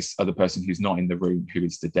thinking about this other person who's not in the room, who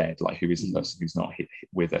is the dead, like who is the person who's not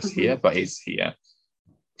with us here, but is here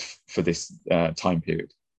for this time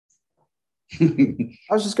period. I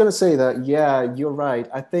was just going to say that, you're right.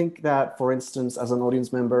 I think that, for instance, as an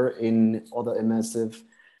audience member in other immersive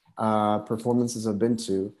performances I've been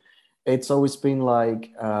to, it's always been like,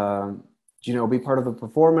 be part of the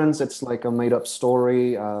performance. It's like a made up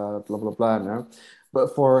story, blah, blah, blah. No?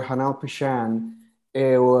 But for Hanal Pishan,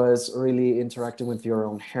 it was really interacting with your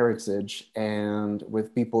own heritage and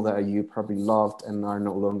with people that you probably loved and are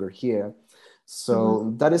no longer here.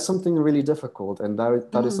 So that is something really difficult. And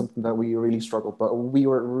that is something that we really struggled. But we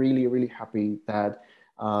were really, really happy that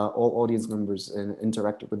all audience members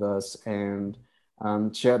interacted with us and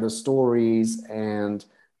shared their stories and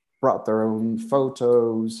brought their own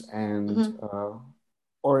photos and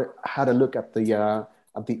or had a look at the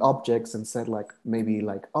objects and said like, maybe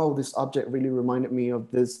like, oh, this object really reminded me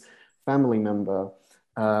of this family member.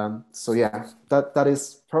 So that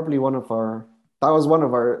is probably one of our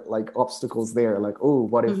like obstacles there. Like, oh,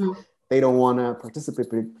 what if they don't want to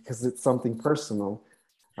participate because it's something personal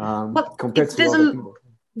compared to other people?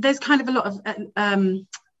 There's kind of a lot of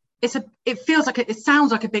it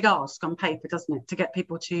sounds like a big ask on paper, doesn't it, to get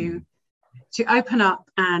people to open up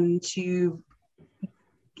and to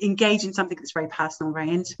engage in something that's very personal,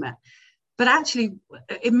 very intimate. But actually,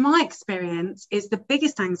 in my experience, is the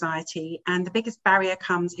biggest anxiety and the biggest barrier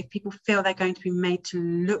comes if people feel they're going to be made to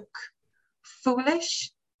look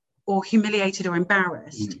foolish or humiliated or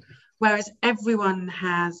embarrassed. Whereas everyone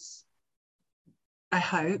has, I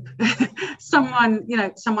hope, someone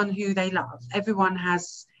who they love. Everyone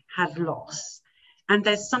has had loss, and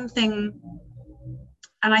there's something,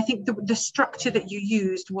 and I think the structure that you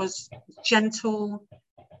used was gentle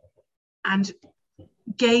and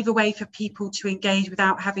gave a way for people to engage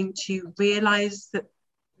without having to realize that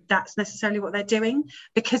that's necessarily what they're doing,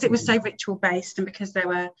 because it was so ritual based and because there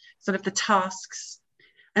were sort of the tasks,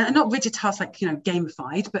 and not rigid tasks like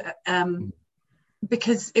gamified, but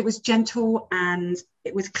because it was gentle and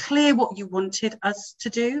it was clear what you wanted us to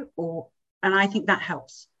do, and I think that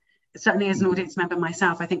helps. Certainly as an audience member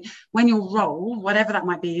myself, I think when your role, whatever that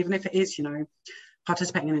might be, even if it is,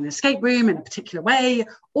 participating in an escape room in a particular way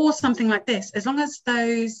or something like this, as long as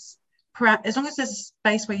there's a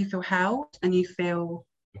space where you feel held and you feel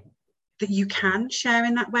that you can share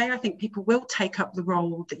in that way, I think people will take up the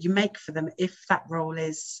role that you make for them if that role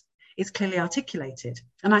is clearly articulated.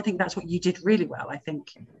 And I think that's what you did really well. I think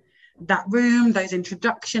that room, those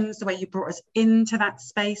introductions, the way you brought us into that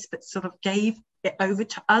space but sort of gave it over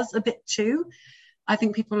to us a bit too. I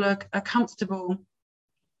think people are comfortable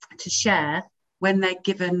to share when they're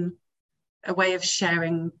given a way of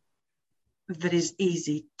sharing that is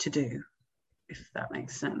easy to do, if that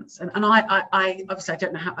makes sense. And I obviously I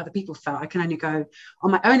don't know how other people felt. I can only go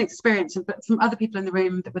on my own experience, but from other people in the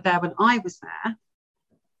room that were there when I was there,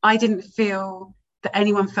 I didn't feel that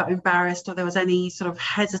anyone felt embarrassed or there was any sort of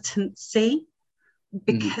hesitancy,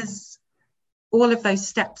 because all of those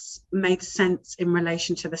steps made sense in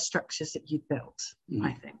relation to the structures that you built,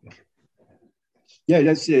 I think. Yeah,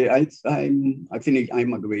 that's I think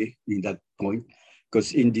I'm agree in that point,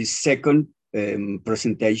 because in the second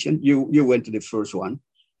presentation, you went to the first one.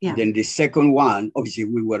 Yeah. Then the second one, obviously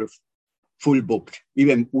we were full booked.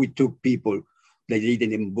 Even we took people that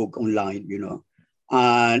didn't book online, you know.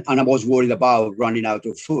 And I was worried about running out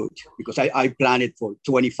of food because I planned it for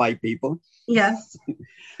 25 people. Yes.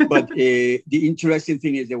 But the interesting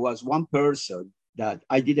thing is there was one person that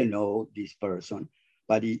I didn't know this person,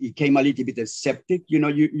 but he came a little bit skeptic. You know,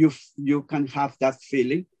 you can have that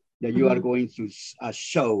feeling that you are going to a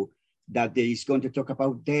show that is going to talk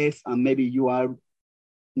about death, and maybe you are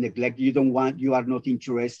neglected, you are not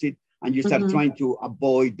interested, and you start trying to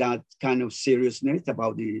avoid that kind of seriousness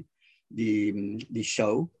about the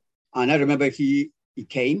show. And I remember he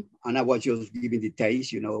came, and I was just giving the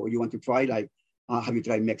taste. You know, you want to try, like, have you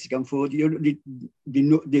tried Mexican food?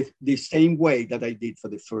 The same way that I did for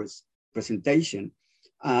the first presentation.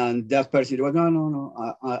 And that person was, no,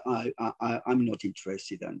 I'm not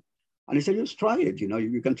interested. And I said, just try it. You know,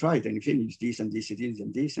 you can try it, and finish this and this and this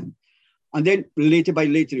and this. And then little by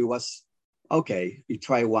little, it was, okay, you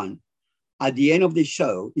try one. At the end of the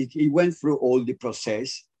show, he went through all the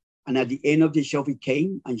process. And at the end of the show, he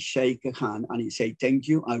came and shake a hand and he said, thank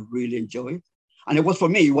you, I really enjoyed it. And it was, for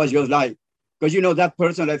me, it was just like, because, you know, that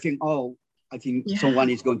person, I think someone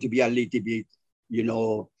is going to be a little bit, you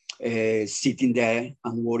know, sitting there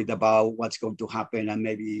and worried about what's going to happen. And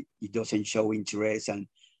maybe he doesn't show interest, and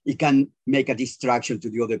it can make a distraction to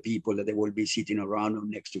the other people that they will be sitting around or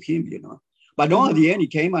next to him, you know. But no, at the end, he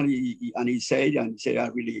came and he said, I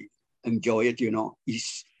really enjoy it, you know.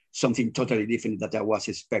 It's something totally different that I was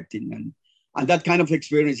expecting. And that kind of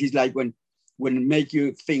experience is like when it make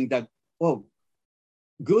you think that, oh,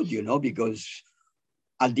 good, you know, because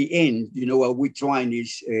at the end, you know, what we're trying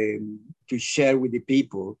is to share with the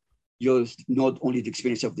people just not only the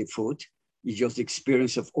experience of the food, it's just the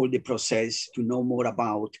experience of all the process to know more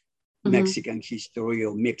about Mexican history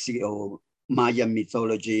or Mexico or Mayan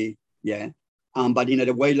mythology. Yeah. But in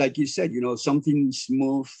a way, like you said, you know, something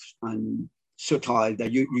smooth and subtle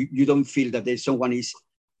that you don't feel that there's someone is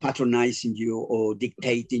patronizing you or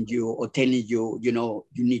dictating you or telling you, you know,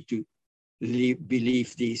 you need to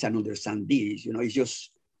believe this and understand this. You know, it's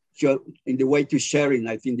just in the way to sharing.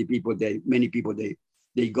 I think many people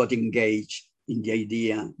they got engaged in the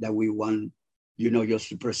idea that we want, you know, just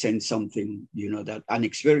to present something, you know, that an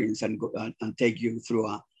experience and take you through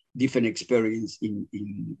a different experience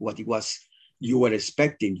in what it was you were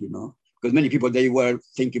expecting, you know. Because many people, they were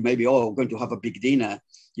thinking maybe, oh, going to have a big dinner,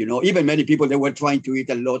 you know. Even many people, they were trying to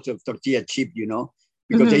eat a lot of tortilla chip, you know,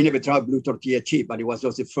 because they never tried blue tortilla chip, but it was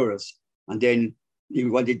just the first. And then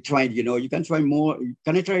when they tried, you know, you can try more.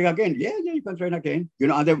 Can I try again? Yeah, you can try it again. You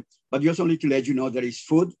know, but just only to let you know there is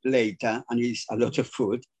food later, and it's a lot of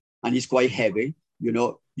food, and it's quite heavy. You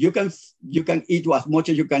know, you can eat as much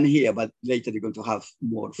as you can here, but later they're going to have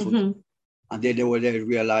more food. And then they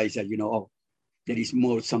realize that, you know, oh, there is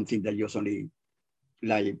more something than just only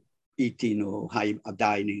like eating or a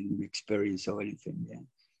dining experience or anything. Yeah.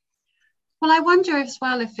 Well, I wonder as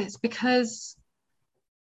well if it's because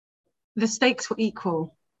the stakes were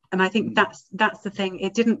equal, and I think that's the thing.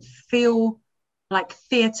 It didn't feel like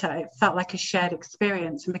theatre; it felt like a shared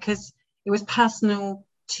experience, and because it was personal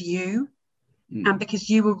to you, and because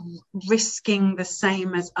you were risking the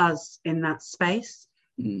same as us in that space.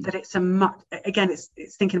 That it's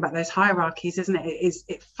it's thinking about those hierarchies, isn't it?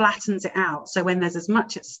 It flattens it out. So when there's as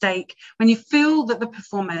much at stake, when you feel that the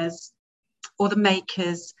performers or the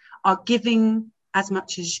makers are giving as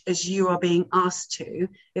much as you are being asked to,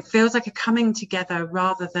 it feels like a coming together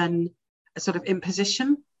rather than a sort of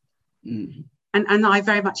imposition. And I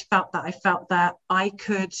very much felt that. I felt that I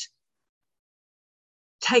could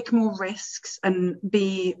take more risks and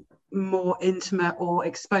be more intimate or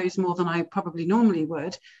exposed more than I probably normally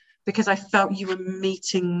would, because I felt you were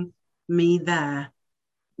meeting me there,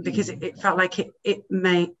 because it felt like it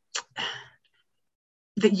may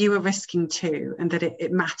that you were risking too, and that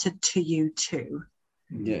it mattered to you too,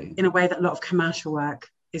 in a way that a lot of commercial work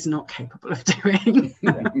is not capable of doing.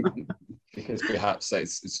 Because perhaps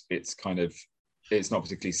it's kind of, it's not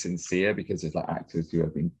particularly sincere, because there's like actors who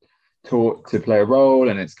have been taught to play a role,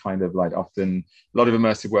 and it's kind of like often a lot of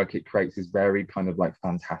immersive work, it creates this very kind of like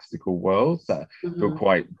fantastical worlds that feel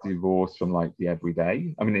quite divorced from like the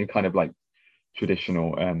everyday. I mean, it kind of like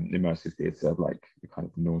traditional immersive theatre of like the kind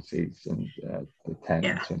of noughties and the 10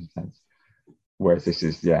 and 2010s. Whereas this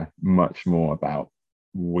is, much more about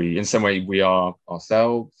in some way, we are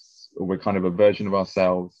ourselves, or we're kind of a version of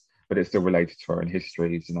ourselves, but it's still related to our own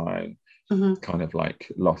histories and our own kind of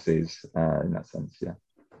like losses in that sense,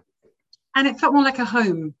 And it felt more like a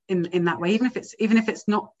home in that way, even if it's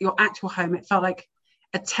not your actual home. It felt like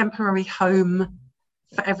a temporary home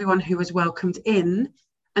for everyone who was welcomed in,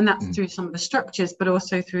 and that's through some of the structures, but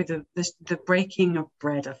also through the breaking of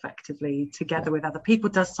bread, effectively, together with other people,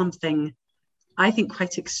 does something, I think,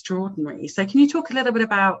 quite extraordinary. So can you talk a little bit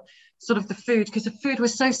about sort of the food, because the food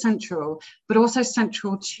was so central, but also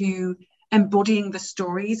central to embodying the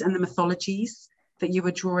stories and the mythologies that you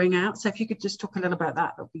were drawing out. So if you could just talk a little about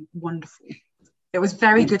that would be wonderful. It was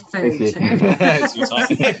very good food. It's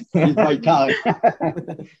my time.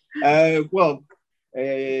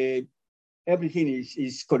 Everything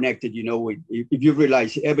is connected, you know. If you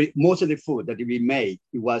realize, most of the food that we made,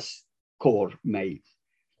 it was corn made.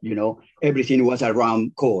 You know, everything was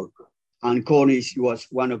around corn, and corn was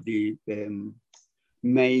one of the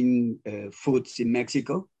main foods in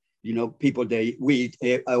Mexico. You know, people we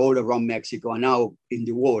eat all around Mexico, and now in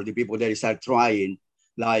the world, the people they start trying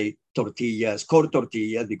like tortillas, corn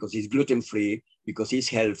tortillas, because it's gluten free, because it's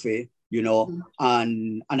healthy. You know,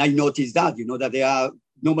 and I noticed that, you know, that they are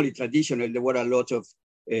normally traditional. There were a lot of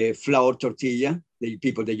flour tortilla, the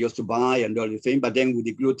people they used to buy and all the thing, but then with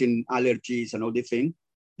the gluten allergies and all the thing,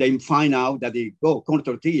 they find out that corn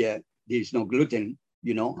tortilla, there's no gluten,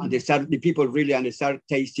 you know, and the people really, and they start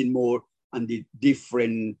tasting more and the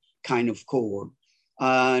different kind of corn.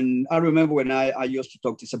 And I remember when I used to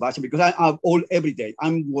talk to Sebastian, because every day,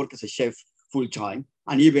 I'm working as a chef full time.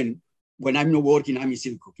 And even when I'm not working, I'm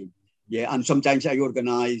still cooking. Yeah, and sometimes I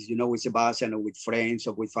organize, you know, with Sebastian or with friends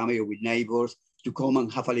or with family or with neighbors to come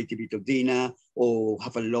and have a little bit of dinner or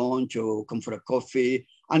have a lunch or come for a coffee.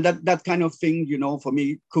 And that kind of thing, you know, for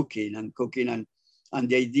me, cooking and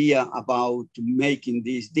the idea about making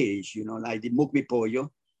this dish, you know, like the mukmi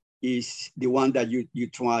pollo is the one that you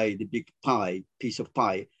try, the big piece of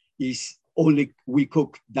pie, is only we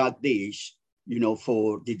cook that dish, you know,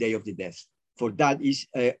 for the Day of the Death. For that is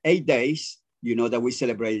 8 days, you know, that we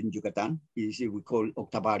celebrate in Yucatan. We call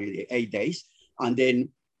Octavario, the 8 days. And then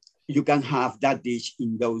you can have that dish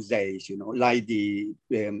in those days, you know, like the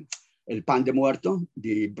El Pan de Muerto,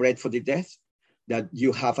 the bread for the death, that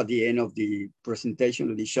you have at the end of the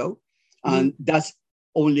presentation of the show. And that's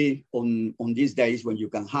only on these days when you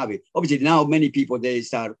can have it. Obviously, now many people, they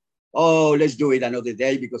start, let's do it another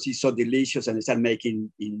day because it's so delicious, and they start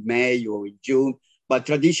making in May or in June. But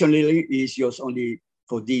traditionally, it's just only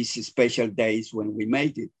for these special days when we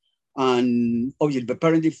make it. And obviously,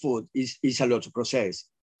 preparing the food is a lot of process,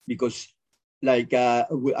 because like, I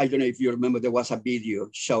don't know if you remember, there was a video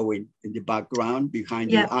showing in the background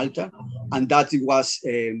behind the altar. And that was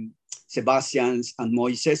Sebastian's and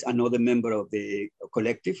Moises, another member of the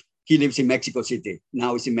collective. He lives in Mexico City.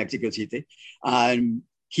 Now he's in Mexico City. And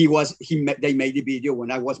they made the video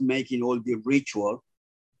when I was making all the ritual,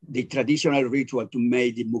 the traditional ritual to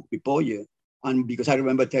make the mukmi pollo. And because I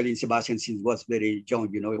remember telling Sebastian since he was very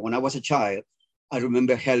young, you know, when I was a child, I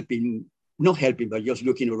remember not helping, but just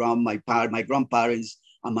looking around my grandparents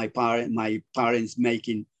and my parents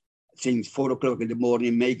making things 4 o'clock in the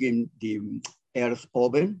morning, making the earth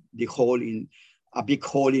oven, a big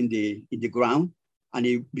hole in the ground.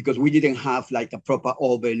 And because we didn't have like a proper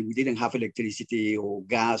oven, we didn't have electricity or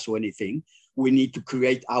gas or anything, we need to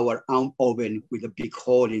create our own oven with a big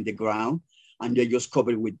hole in the ground. And they just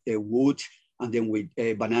covered with wood, and then with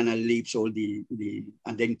banana leaves,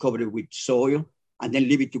 and then cover it with soil, and then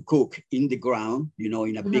leave it to cook in the ground, you know,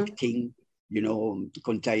 in a big tin, you know,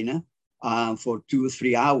 container for 2 or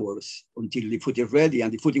 3 hours until the food is ready.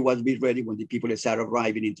 And the food was ready when the people start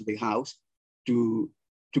arriving into the house to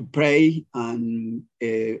pray and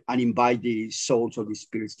invite the souls or the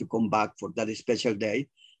spirits to come back for that special day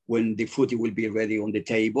when the food will be ready on the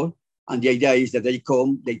table. And the idea is that they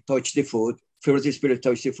come, they touch the food, first the spirit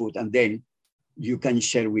touch the food, and then you can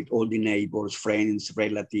share with all the neighbors, friends,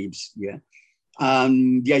 relatives, yeah.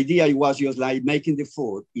 The idea was just like making the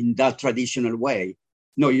food in that traditional way.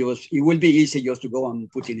 No, it will be easy just to go and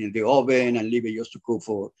put it in the oven and leave it just to cook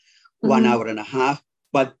for 1 hour and a half.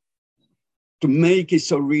 But to make it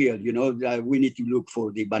so real, you know, we need to look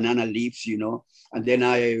for the banana leaves, you know, and then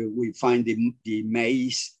we find the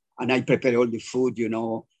maize, and I prepare all the food, you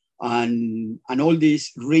know, and all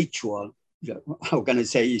this ritual, how can I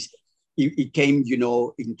say, is it came, you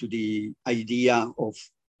know, into the idea of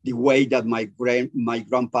the way that my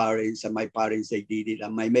grandparents and my parents, they did it,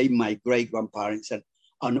 and my great grandparents,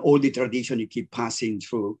 and all the tradition you keep passing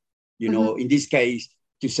through, in this case,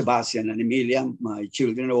 to Sebastian and Emilia, my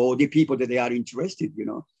children, or the people that they are interested,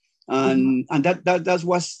 and that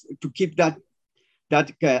was to keep that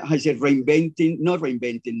I said renewing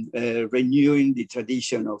the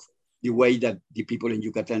tradition of the way that the people in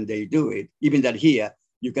Yucatan, they do it. Even that here,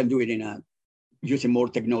 you can do it using more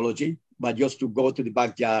technology, but just to go to the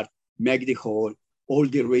backyard, make the hole, all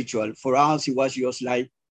the ritual. For us, it was just like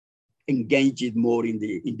engaging more in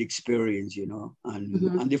the experience,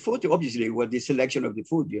 and the food, obviously, the selection of the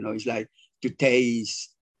food, it's like to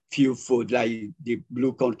taste few food, like the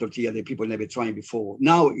blue corn tortilla that people never tried before.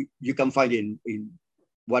 Now you can find in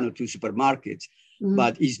 1 or 2 supermarkets,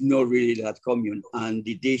 but it's not really that common. And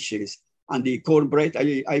the dishes and the cornbread,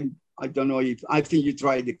 I don't know I think you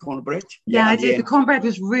tried the cornbread. Yeah, I did. The cornbread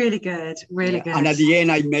was really good, good. And at the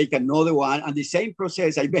end, I make another one, and the same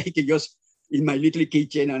process, I make it just in my little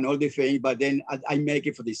kitchen and all the things, but then I make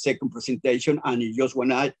it for the second presentation, and it just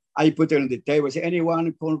when I put it on the table, say,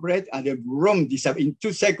 anyone cornbread? And then boom, in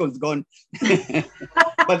 2 seconds gone.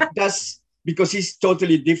 But that's because it's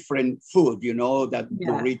totally different food, that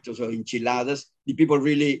burritos or enchiladas. The people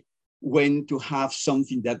really went to have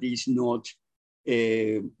something that is not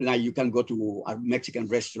like you can go to a Mexican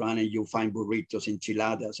restaurant and you find burritos,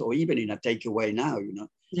 enchiladas, or even in a takeaway now,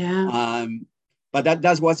 Yeah. But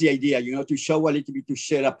that was the idea, to show a little bit, to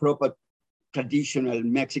share a proper traditional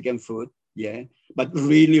Mexican food, but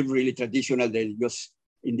really, really traditional. They just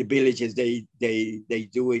in the villages they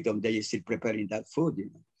do it, and they still preparing that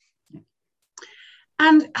food.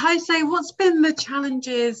 And Jose, what's been the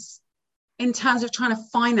challenges in terms of trying to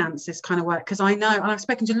finance this kind of work? Because I know, and I've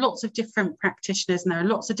spoken to lots of different practitioners, and there are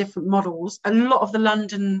lots of different models. A lot of the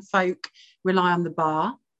London folk rely on the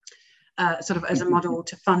bar, sort of as a model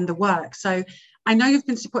to fund the work. So I know you've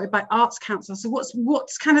been supported by Arts Council. So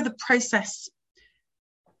what's kind of the process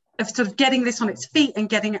of sort of getting this on its feet and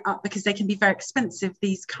getting it up, because they can be very expensive,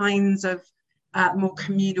 these kinds of more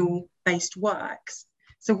communal-based works.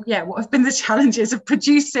 So yeah, what have been the challenges of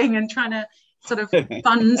producing and trying to sort of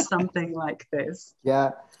fund something like this?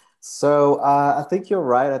 Yeah, so I think you're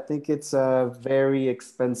right. I think it's a very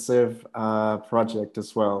expensive project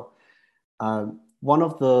as well. One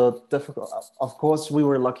of the difficult, of course, we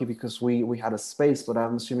were lucky because we had a space, but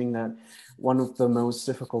I'm assuming that one of the most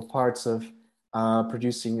difficult parts of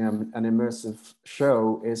producing an immersive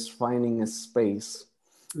show is finding a space.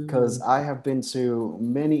 Because I have been to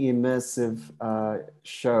many immersive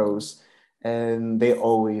shows, and they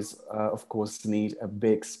always, of course, need a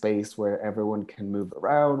big space where everyone can move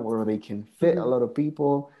around, where they can fit a lot of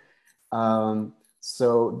people.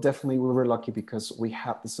 So definitely we were lucky because we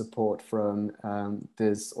had the support from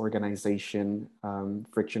this organization,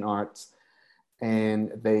 Friction Arts, and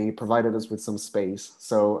they provided us with some space.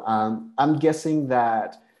 So I'm guessing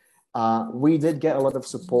that we did get a lot of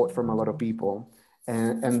support from a lot of people.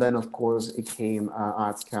 And then, of course, it came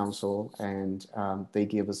Arts Council, and they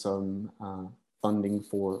gave us some funding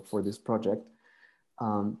for this project.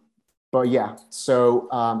 But yeah, so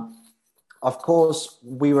of course,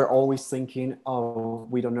 we were always thinking, oh,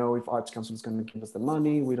 we don't know if Arts Council is going to give us the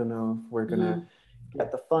money. We don't know if we're going to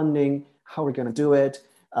get the funding, how we're going to do it.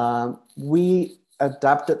 We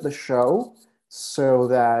adapted the show so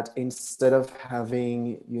that instead of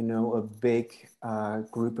having, a big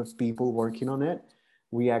group of people working on it,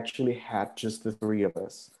 we actually had just the 3 of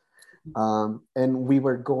us. And we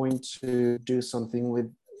were going to do something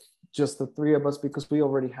with just the 3 of us because we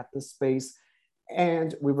already had the space,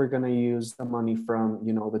 and we were going to use the money from,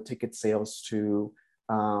 the ticket sales to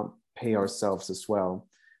pay ourselves as well.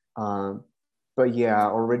 But yeah,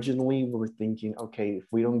 originally we were thinking, okay, if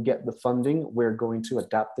we don't get the funding, we're going to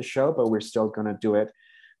adapt the show, but we're still going to do it.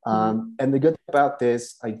 And the good thing about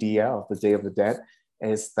this idea of the Day of the Dead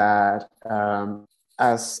is that,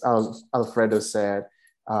 as Alfredo said,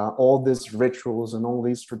 all these rituals and all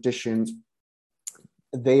these traditions,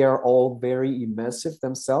 they are all very immersive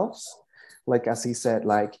themselves. Like, as he said,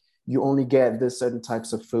 like, you only get this certain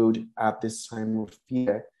types of food at this time of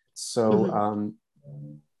year. So,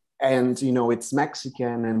 and, it's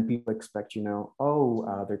Mexican, and people expect, they're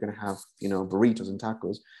going to have, burritos and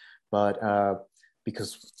tacos. But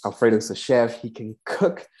because Alfredo's a chef, he can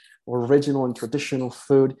cook original and traditional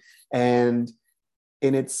food. And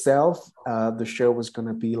in itself, the show was going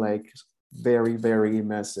to be like very, very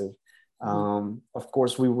immersive. Of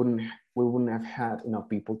course, we wouldn't have had enough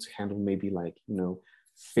people to handle maybe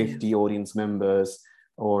 50 audience members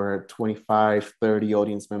or 25, 30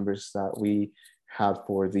 audience members that we had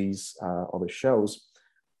for these other shows.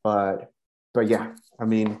 But yeah, I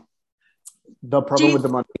mean, the problem with the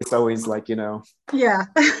money is always Yeah.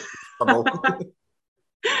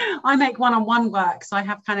 I make one-on-one work, so I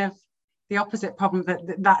have kind of the opposite problem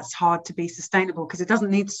that's hard to be sustainable because it doesn't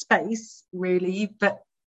need space really, but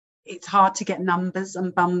it's hard to get numbers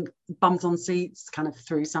and bums on seats kind of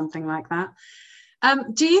through something like that.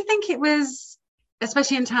 Do you think it was,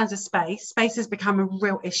 especially in terms of space has become a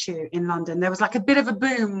real issue in London? There was like a bit of a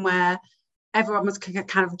boom where everyone was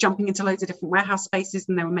kind of jumping into loads of different warehouse spaces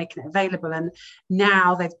and they were making it available, and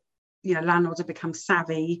now landlords have become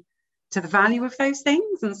savvy to the value of those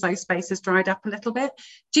things, and so space has dried up a little bit.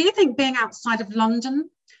 Do you think being outside of London,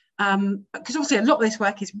 because obviously a lot of this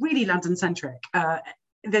work is really London centric,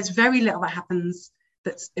 there's very little that happens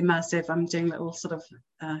that's immersive, I'm doing little sort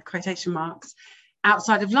of quotation marks,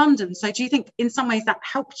 outside of London. So do you think in some ways that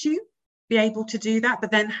helped you be able to do that?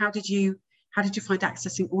 But then how did you find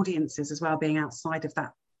accessing audiences as well, being outside of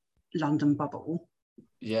that London bubble?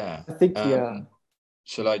 Yeah, I think, do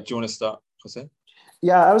you want to start, Jose?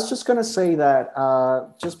 Yeah, I was just going to say that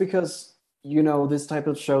just because, this type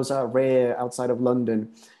of shows are rare outside of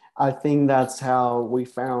London, I think that's how we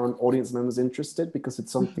found audience members interested, because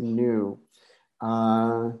it's something new.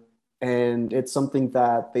 And it's something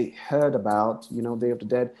that they heard about, Day of the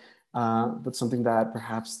Dead, but something that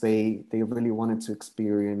perhaps they really wanted to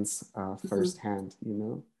experience firsthand,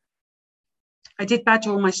 I did badger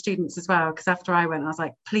all my students as well, because after I went, I was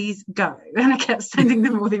like, please go. And I kept sending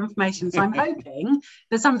them all the information. So I'm hoping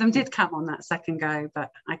that some of them did come on that second go, but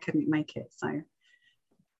I couldn't make it.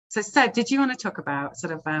 So Seb, did you want to talk about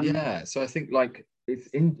sort of... Yeah, so I think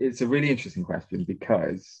it's a really interesting question,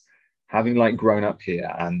 because having grown up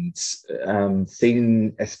here and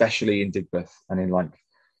seen, especially in Digbeth and in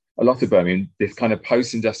a lot of Birmingham, this kind of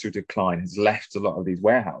post-industrial decline has left a lot of these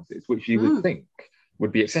warehouses, which you would think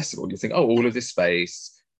would be accessible. You think, all of this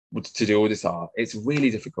space to do all this art, it's really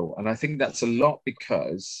difficult. And I think that's a lot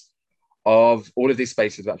because of all of these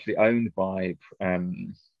spaces are actually owned by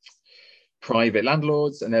private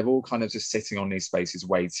landlords, and they're all kind of just sitting on these spaces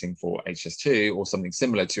waiting for HS2 or something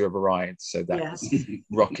similar to have arrived, so that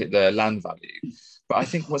rocket the land value. But I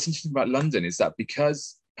think what's interesting about London is that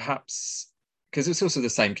because it's also the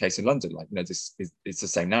same case in London, it's the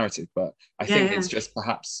same narrative, but I think it's just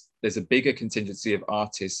perhaps there's a bigger contingency of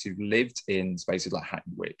artists who've lived in spaces like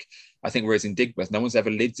Hackney Wick. I think whereas in Digbeth, no one's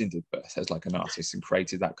ever lived in Digbeth as an artist and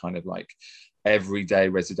created that kind of everyday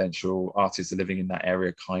residential artists are living in that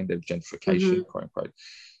area kind of gentrification, quote unquote.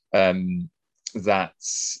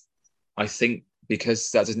 That's, I think,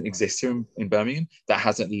 because that doesn't exist here in Birmingham, that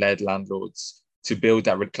hasn't led landlords to build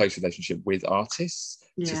that close relationship with artists,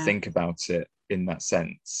 to think about it in that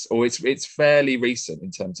sense. Or it's fairly recent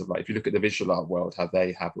in terms of if you look at the visual art world, how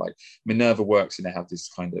they have Minerva Works, and they have this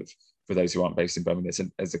kind of, for those who aren't based in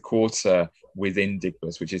Birmingham, there's a quarter within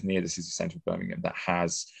Digbeth, which is near the city centre of Birmingham, that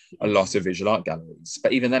has a lot of visual art galleries.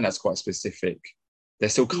 But even then, that's quite specific. They're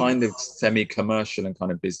still kind of semi-commercial and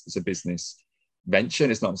kind of business venture,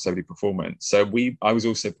 and it's not necessarily performance. So I was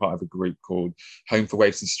also part of a group called Home for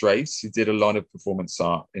Waifs and Strays, who did a lot of performance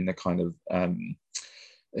art in the kind of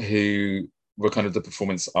who were kind of the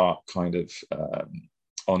performance art kind of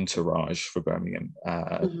entourage for Birmingham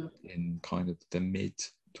in kind of the mid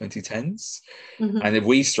 2010s. And then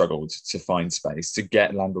we struggled to find space to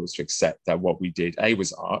get landlords to accept that what we did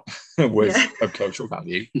was art, was of cultural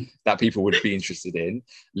value that people would be interested in,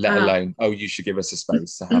 let alone you should give us a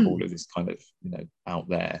space to have all of this kind of out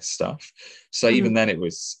there stuff. So even then it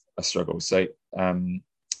was a struggle. So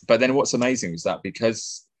but then what's amazing is that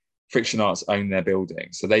because Friction Arts own their building,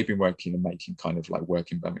 so they've been working and making kind of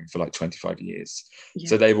work in Birmingham for 25 years.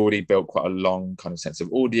 So they've already built quite a long kind of sense of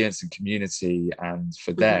audience and community, and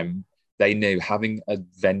for them, they knew having a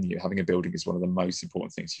venue, having a building is one of the most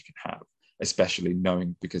important things you can have, especially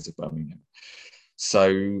knowing because of Birmingham.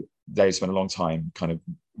 So they spent a long time kind of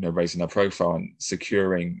raising their profile and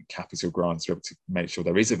securing capital grants to be able to make sure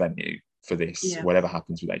there is a venue for this, whatever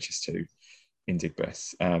happens with HS2 in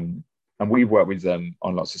Digbeth. And we've worked with them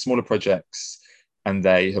on lots of smaller projects, and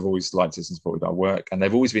they have always liked us and supported our work. And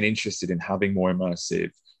they've always been interested in having more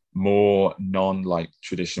immersive, more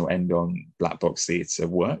non-traditional end-on black box theatre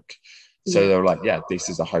work. So they were this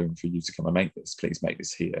is a home for you to come and make this. Please make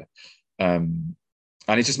this here. And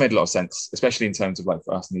it just made a lot of sense, especially in terms of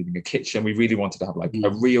for us needing a kitchen. We really wanted to have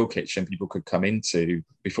a real kitchen people could come into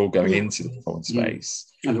before going into the performance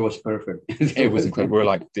space. And it was perfect. It was incredible. We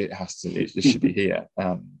were it should be here.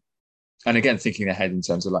 And again, thinking ahead in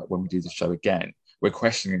terms of when we do the show again, we're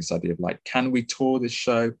questioning this idea of can we tour this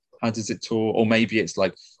show? How does it tour? Or maybe it's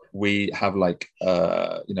we have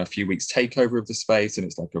a few weeks takeover of the space, and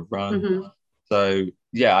it's a run. So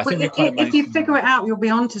I think if you figure it out, you'll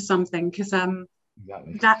be onto something, because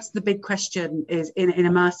Exactly. That's the big question is in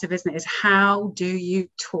immersive, isn't it? Is how do you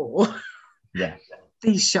tour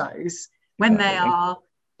these shows when they are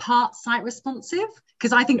part site responsive?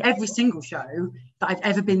 Because I think every single show that I've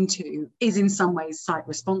ever been to is in some ways site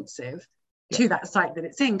responsive to that site that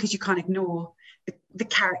it's in, because you can't ignore the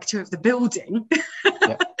character of the building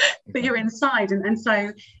that you're inside. And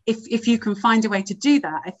so if you can find a way to do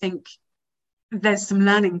that, I think there's some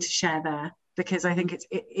learning to share there, because I think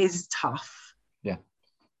it is tough. Yeah,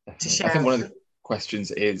 to share. I think one of the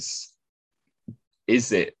questions is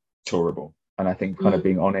it tourable? And I think kind of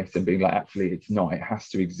being honest and being like, actually, it's not. It has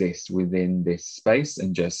to exist within this space,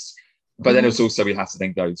 and just. But then it's also, we have to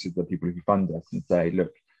then go to the people who fund us and say,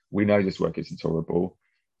 look, we know this work isn't tourable,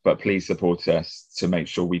 but please support us to make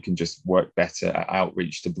sure we can just work better at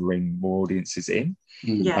outreach to bring more audiences in.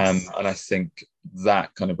 Yes. And I think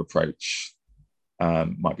that kind of approach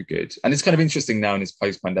might be good. And it's kind of interesting now in this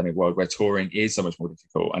post-pandemic world where touring is so much more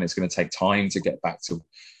difficult, and it's going to take time to get back to,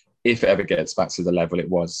 if it ever gets back to the level it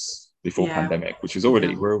was before pandemic, which is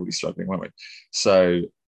already, we're already struggling, weren't we? So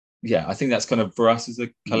yeah, I think that's kind of, for us as a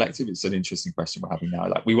collective, it's an interesting question we're having now.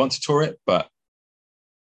 Like, we want to tour it, but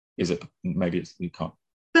is it, maybe it's, you can't.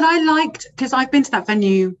 But I liked, because I've been to that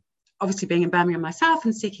venue, obviously being in Birmingham myself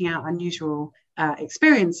and seeking out unusual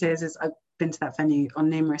experiences, as I've been to that venue on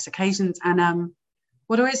numerous occasions. And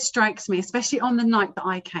what always strikes me, especially on the night that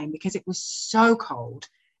I came, because it was so cold,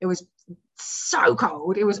 it was so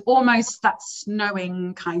cold, it was almost that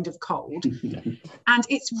snowing kind of cold. And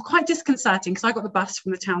it's quite disconcerting, because I got the bus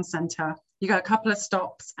from the town centre, you go a couple of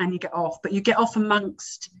stops and you get off, but you get off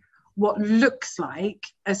amongst what looks like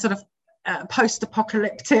a sort of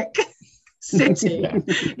post-apocalyptic city.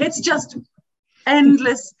 It's just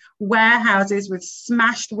endless warehouses with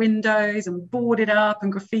smashed windows and boarded up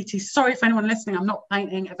and graffiti. Sorry for anyone listening, I'm not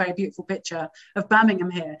painting a very beautiful picture of Birmingham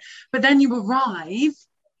here. But then you arrive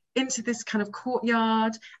into this kind of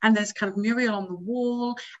courtyard, and there's kind of mural on the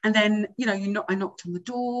wall, and then, you know, I knocked on the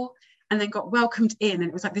door and then got welcomed in, and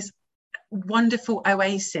it was like this wonderful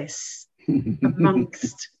oasis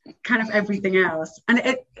amongst kind of everything else.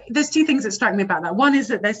 And there's two things that strike me about that. One is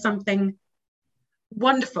that there's something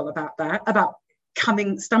wonderful about that, about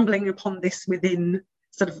stumbling upon this within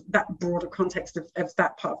sort of that broader context of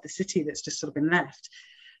that part of the city that's just sort of been left.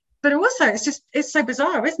 But also, it's so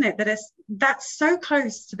bizarre, isn't it, that that's so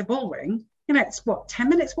close to the Bullring. You know, it's what, 10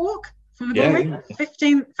 minutes walk from the Bullring?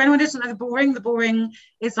 15. If anyone doesn't know the Bullring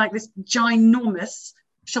is like this ginormous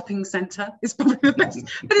shopping centre. It's probably the best,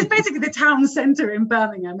 but it's basically the town centre in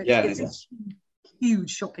Birmingham. It's a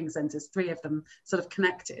huge shopping centres, 3 of them sort of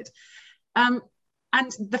connected. And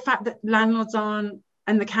the fact that landlords aren't,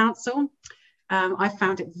 and the council, I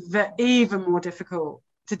found it even more difficult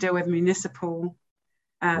to deal with municipal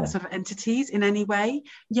sort of entities in any way.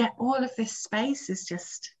 Yet all of this space is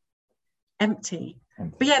just empty.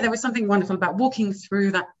 But yeah, there was something wonderful about walking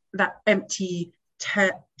through that empty,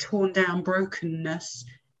 torn down brokenness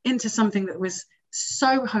into something that was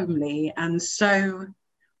so homely and so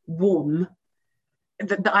warm,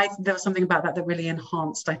 that there was something about that really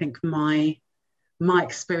enhanced, I think, my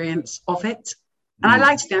experience of it. And I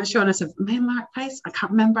liked the unsureness of my place. I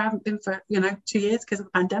can't remember. I haven't been for 2 years because of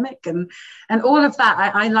the pandemic and all of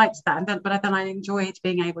that. I liked that, but then I enjoyed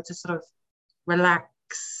being able to sort of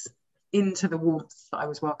relax into the warmth that I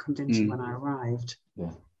was welcomed into when I arrived.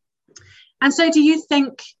 Yeah. And so, do you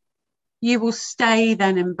think you will stay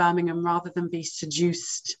then in Birmingham rather than be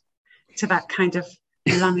seduced to that kind of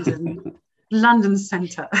London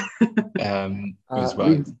centre?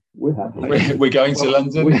 We're going to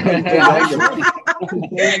London.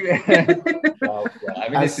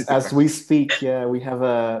 As we speak, we have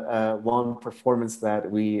a one performance that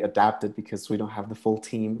we adapted because we don't have the full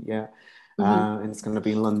team yet, and it's going to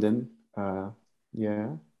be in London,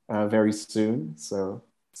 very soon.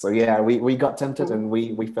 So yeah, we got tempted and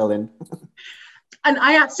we fell in. And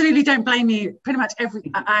I absolutely don't blame you. Pretty much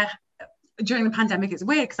during the pandemic, it's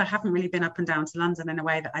weird because I haven't really been up and down to London in a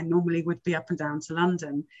way that I normally would be up and down to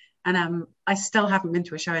London. And I still haven't been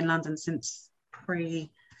to a show in London since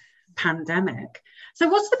pre-pandemic. So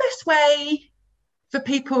what's the best way for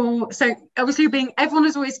people? So obviously everyone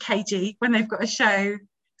is always cagey when they've got a show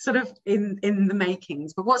sort of in the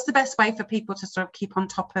makings, but what's the best way for people to sort of keep on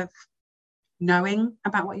top of knowing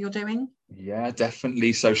about what you're doing? Yeah,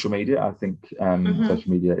 definitely social media. I think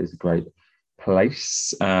social media is a great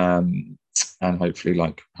place. And hopefully,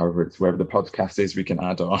 like, however it's wherever the podcast is, we can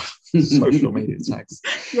add our social media tags.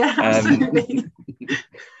 Yeah, absolutely.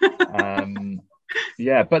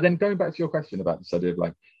 But then going back to your question about this idea of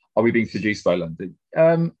like, are we being seduced by London?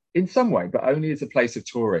 In some way, but only as a place of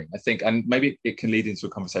touring, I think. And maybe it can lead into a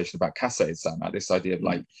conversation about Casa Itzamna, this idea of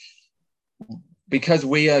like, because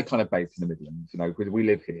we are kind of based in the Midlands, you know, because we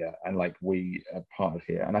live here and like we are part of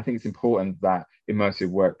here. And I think it's important that immersive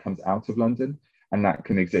work comes out of London and that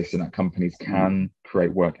can exist and that companies can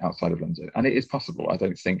create work outside of London. And it is possible. I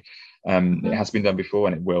don't think it has been done before,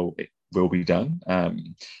 and it will be done.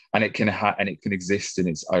 And it can exist in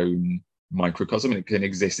its own microcosm, and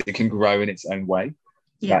it can grow in its own way.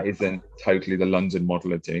 That isn't totally the London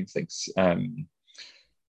model of doing things.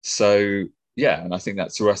 So yeah, and I think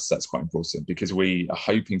that to us that's quite important, because we are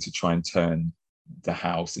hoping to try and turn the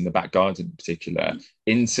house in the back garden in particular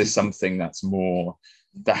into something that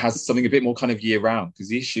has something a bit more kind of year round. Because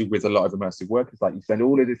the issue with a lot of immersive work is like you spend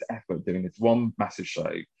all of this effort doing this one massive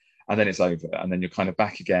show and then it's over, and then you're kind of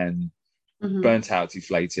back again, burnt out,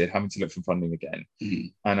 deflated, having to look for funding again.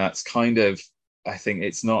 And that's kind of, I think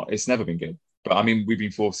it's never been good. But I mean, we've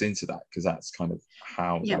been forced into that because that's kind of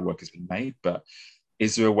how that work has been made. But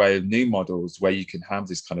is there a way of new models where you can have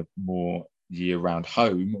this kind of more year-round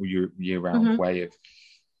home or year-round way of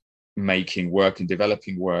making work and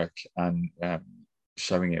developing work and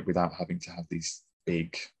showing it without having to have these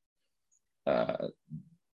big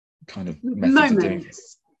kind of methods of doing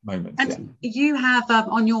this? Moments. And you have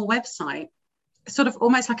on your website sort of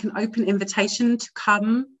almost like an open invitation to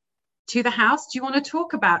come to the house. Do you want to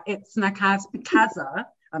talk about Itzamna Casa?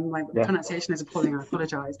 My pronunciation is appalling, I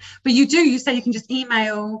apologize. But you say you can just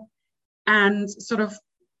email and sort of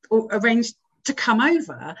arrange to come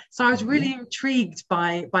over. So I was really intrigued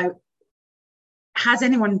by has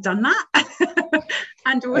anyone done that?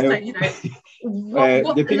 And also, you know,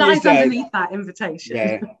 what lies underneath that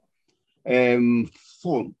invitation?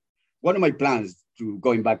 One of my plans to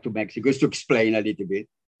going back to Mexico is to explain a little bit,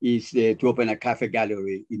 is to open a cafe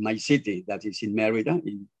gallery in my city, that is in Merida,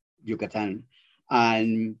 in Yucatan.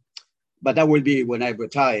 But that will be when I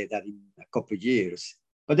retire, that in a couple of years.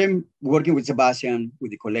 But then working with Sebastian,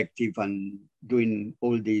 with the collective, and doing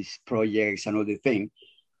all these projects and all the thing,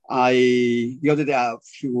 the other day, a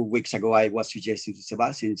few weeks ago, I was suggesting to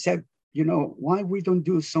Sebastian, said, you know, why we don't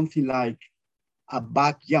do something like a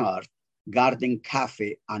backyard garden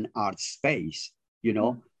cafe and art space, you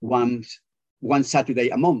know, one Saturday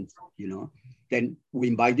a month, you know. Then we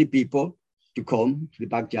invite the people to come to the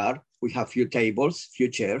backyard. We have few tables, few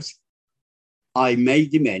chairs. I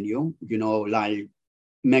make the menu, you know, like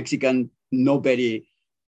Mexican, no very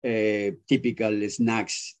typical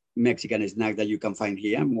snacks, Mexican snack that you can find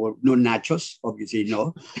here. No nachos, obviously,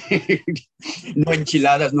 no. No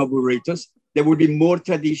enchiladas, no burritos. There will be more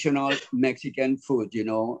traditional Mexican food, you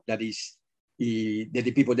know, that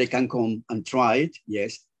the people, they can come and try it,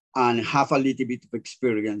 yes, and have a little bit of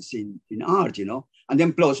experience in art, you know. And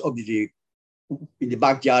then plus, obviously, in the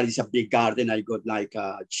backyard is a big garden. I got like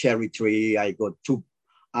a cherry tree, I got 2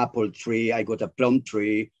 apple tree, I got a plum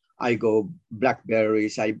tree, I got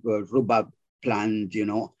blackberries, I got rhubarb plant, you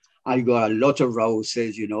know. I got a lot of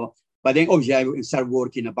roses, you know. But then obviously I start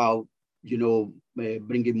working about, you know,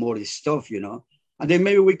 bringing more stuff, you know. And then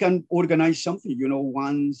maybe we can organize something, you know,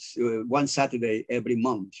 one Saturday every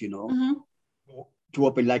month, you know, to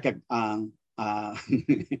open like a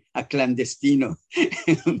clandestino,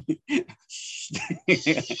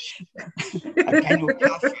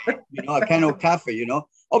 a kind of cafe, you know,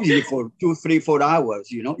 obviously for 2, 3, 4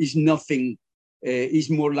 hours, you know. It's nothing,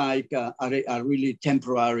 it's more like a really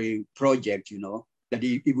temporary project, you know, that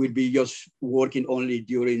it will be just working only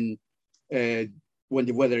during when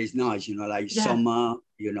the weather is nice, you know, like summer,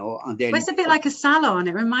 you know. And then it's a bit like a salon.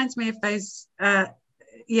 It reminds me of those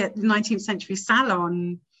 19th century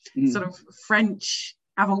salon, sort of French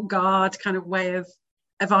avant-garde kind of way of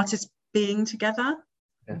artists being together.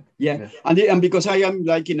 And because I am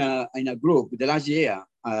like in a group, the last year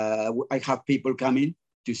I have people coming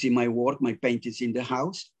to see my work, my paintings in the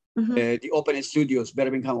house. The Open Studios,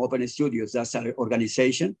 Birmingham Open Studios, that's an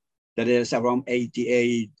organization that is around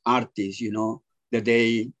 88 artists, you know, that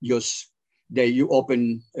they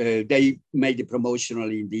made the promotional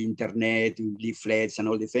in the internet, in leaflets and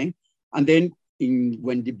all the thing. And then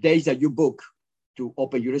when the days that you book to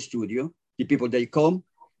open your studio, the people, they come,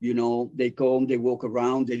 you know, they walk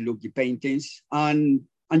around, they look the paintings, and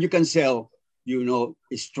you can sell, you know,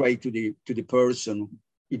 straight to the person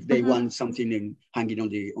if they want something hanging on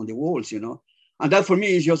the walls, you know. And that for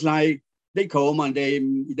me is just like, they come and they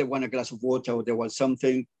want a glass of water or they want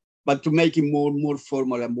something, but to make it more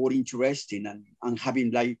formal and more interesting, and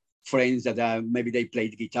having like friends that maybe they play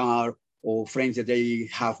the guitar, or friends that they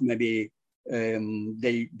have maybe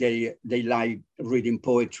they like reading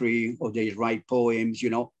poetry, or they write poems, you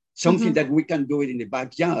know. something that we can do it in the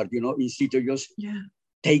backyard, you know, instead of just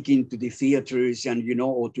taking to the theaters and, you know,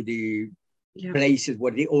 or to the places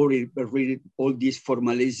where they already read all this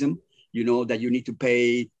formalism, you know, that you need to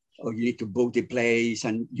pay or you need to book the place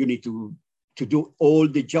and you need to do all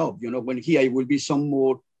the job, you know, when here it will be some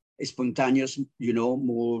more spontaneous, you know,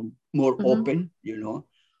 more open, you know.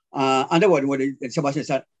 And that was when Sebastian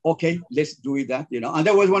said, okay, let's do it that, you know. And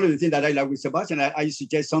that was one of the things that I like with Sebastian. I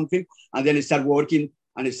suggest something and then I start working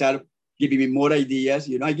and I start giving me more ideas,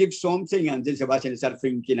 you know. I give something and then Sebastian start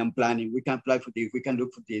thinking and planning. We can apply for this, we can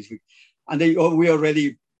look for this. And we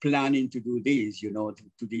already planning to do this, you know,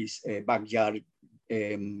 to this backyard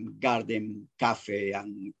garden, cafe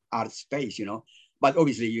and art space, you know. But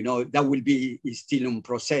obviously, you know, that will be still in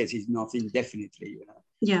process. It's nothing definitely, you know.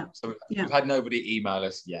 Yeah. So we've had nobody email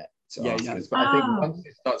us yet to ask us, but I think once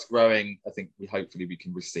it starts growing, I think hopefully we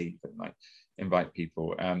can receive and like invite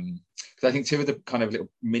people. Because I think two of the kind of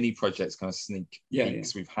little mini projects, kind of sneak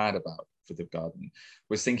peeks we've had about for the garden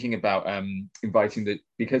was thinking about inviting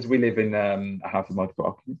because we live in a house of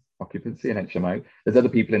multiple occupancy, an HMO. There's other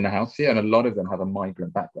people in the house here, and a lot of them have a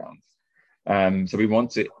migrant background. So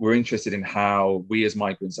we're interested in how we as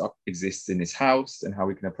migrants exist in this house and how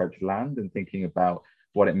we can approach land, and thinking about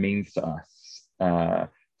what it means to us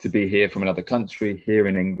to be here from another country, here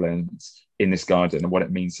in England, in this garden, and what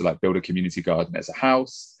it means to like build a community garden as a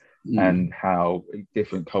house, and how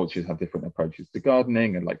different cultures have different approaches to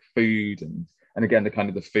gardening and like food, and again the kind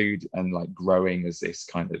of the food and like growing as this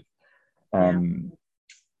kind of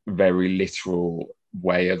very literal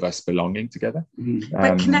way of us belonging together.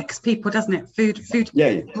 But it connects people, doesn't it? Food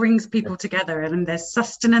brings people together, and there's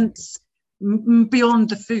sustenance beyond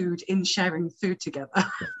the food in sharing food together.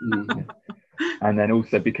 And then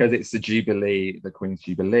also because it's the Jubilee, the Queen's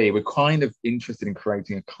Jubilee, we're kind of interested in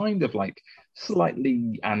creating a kind of like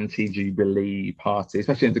slightly anti-Jubilee party,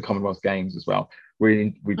 especially in the Commonwealth Games as well.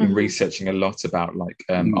 We've been researching a lot about like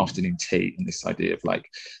afternoon tea and this idea of like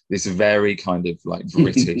this very kind of like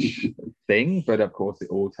British thing, but of course it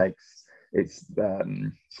all takes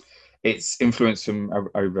its influence from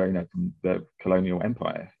over, you know, from the colonial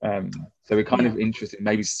empire. So we're kind of interested in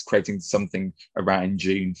maybe creating something around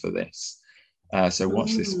June for this. So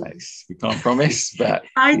watch this space. We can't promise, but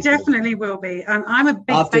I definitely will be. I'm a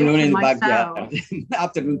big afternoon in the myself. backyard.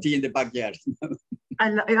 Afternoon tea in the backyard.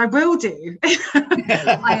 I will do.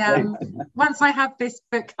 Once I have this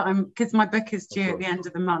book that because my book is due at the end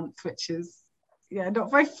of the month, which is not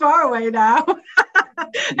very far away now.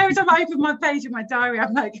 Every time I open my page in my diary,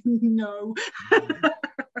 I'm like, no.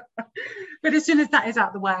 But as soon as that is out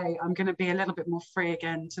of the way, I'm going to be a little bit more free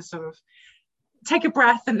again to sort of take a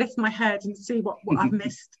breath and lift my head and see what I've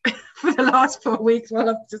missed for the last 4 weeks while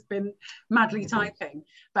I've just been madly typing.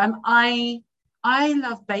 But I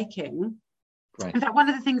love baking. Right. In fact, one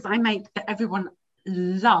of the things I make that everyone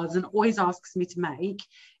loves and always asks me to make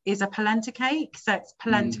is a polenta cake. So it's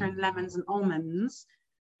polenta and lemons and almonds,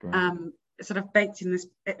 sort of baked in this.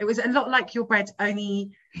 It was a lot like your bread,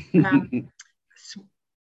 only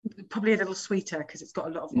probably a little sweeter because it's got a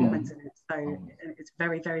lot of almonds in it, so it's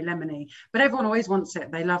very, very lemony. But everyone always wants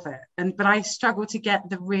it; they love it. But I struggle to get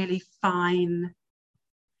the really fine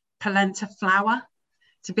polenta flour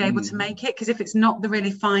to be able to make it, because if it's not the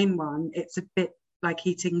really fine one, it's a bit like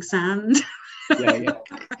eating sand.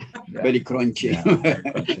 Very crunchy.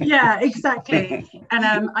 Yeah, exactly.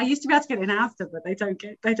 And I used to be able to get it in Asda, but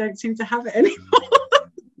they don't seem to have it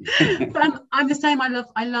anymore. But I'm the same.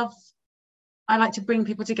 I like to bring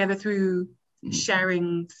people together through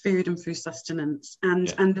sharing food and through sustenance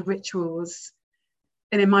and the rituals.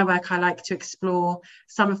 And in my work, I like to explore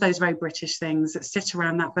some of those very British things that sit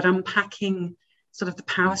around that, but unpacking sort of the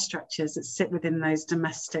power structures that sit within those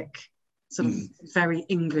domestic sort of very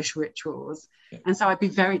English rituals. And so I'd be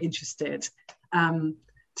very interested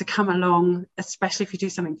to come along, especially if you do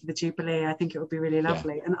something for the Jubilee. I think it would be really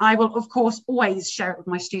lovely. And I will, of course, always share it with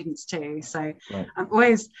my students too. So I'm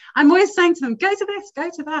always saying to them, go to this, go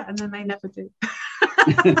to that, and then they never do.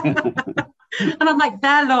 And I'm like,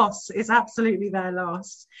 their loss is absolutely their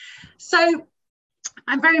loss. So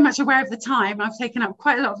I'm very much aware of the time. I've taken up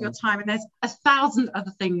quite a lot of your time, and there's 1,000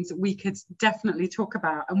 other things that we could definitely talk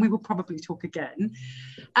about, and we will probably talk again.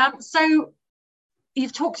 So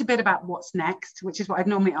you've talked a bit about what's next, which is what I'd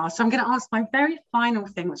normally ask. So I'm going to ask my very final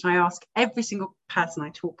thing, which I ask every single person I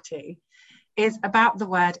talk to, is about the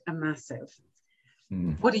word immersive.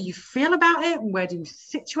 What do you feel about it? Where do you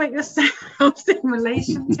situate yourselves in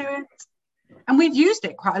relation to it? And we've used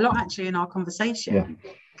it quite a lot actually in our conversation,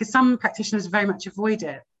 because some practitioners very much avoid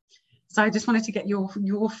it. So I just wanted to get your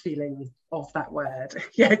feeling of that word.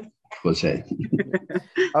 Jose.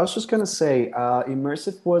 I was just gonna say,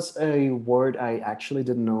 immersive was a word I actually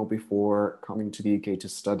didn't know before coming to the UK to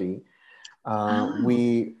study.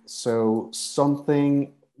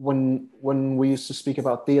 Something when we used to speak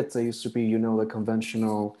about theater, it used to be, the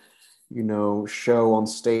conventional, show on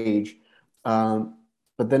stage.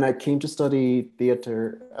 But then I came to study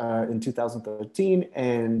theater in 2013,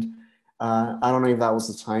 and I don't know if that was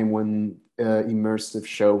the time when immersive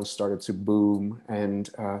shows started to boom and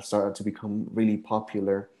started to become really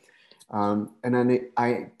popular. And then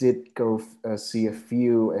I did go see a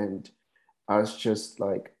few, and I was just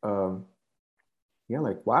like,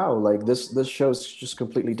 like, wow, like this show's just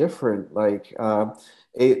completely different. Like,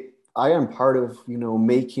 I am part of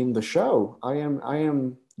making the show. I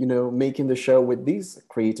am making the show with these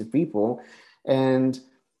creative people, and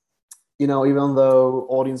even though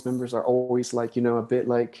audience members are always like, a bit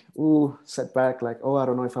like, ooh, set back, like, oh, I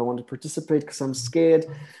don't know if I want to participate because I'm scared.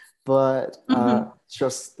 But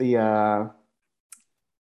just the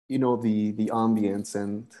the ambience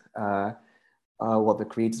and what the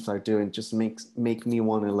creatives are doing just make me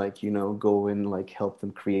want to, like, go and like help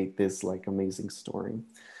them create this like amazing story.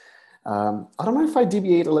 I don't know if I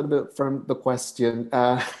deviate a little bit from the question.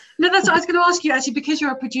 No, that's what I was going to ask you, actually, because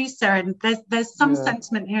you're a producer, and there's some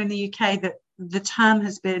sentiment here in the UK that the term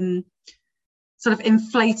has been sort of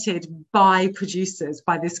inflated by producers,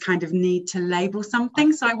 by this kind of need to label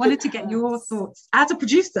something. So I wanted to get your thoughts as a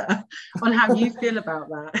producer on how you feel about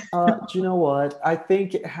that. Do you know what? I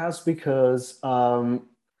think it has, because,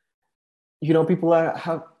 people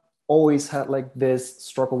have always had like this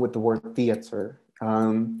struggle with the word theater.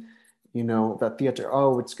 That theater,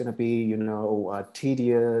 oh, it's going to be,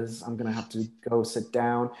 tedious. I'm going to have to go sit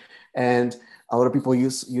down. And a lot of people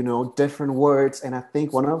use, different words. And I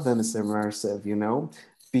think one of them is immersive,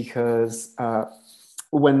 because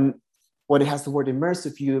when it has the word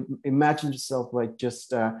immersive, you imagine yourself like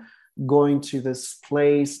just going to this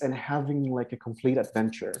place and having like a complete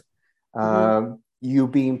adventure. You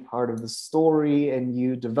being part of the story and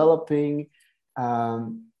you developing,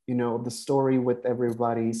 the story with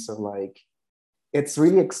everybody. So like, it's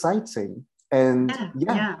really exciting. And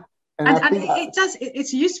yeah. And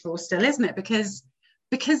it's useful still, isn't it? Because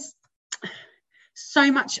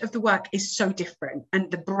so much of the work is so different,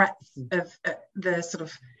 and the breadth of the sort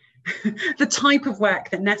of the type of work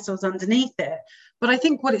that nestles underneath it. But I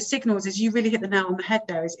think what it signals is, you really hit the nail on the head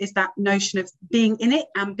there, is that notion of being in it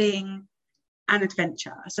and being an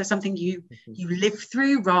adventure. So something you live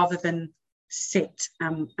through rather than sit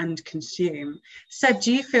and consume. Seb,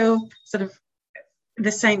 do you feel sort of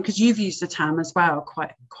the same, because you've used the term as well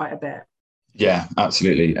quite a bit? Yeah,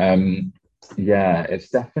 absolutely. It's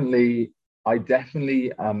definitely, I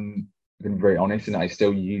definitely been very honest, and I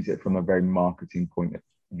still use it from a very marketing point of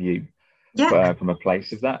view, from a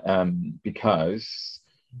place of that, because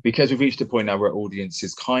we've reached a point now where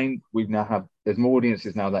audiences there's more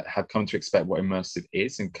audiences now that have come to expect what immersive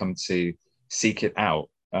is and come to seek it out.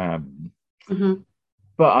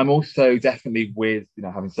 But I'm also definitely, with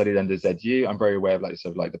having studied under ZU, I'm very aware of like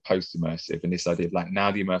sort of like the post immersive, and this idea of like,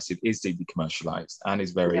 now the immersive is deeply commercialized and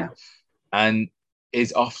is very and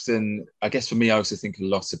is often, I guess for me, I also think a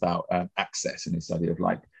lot about access, and this idea of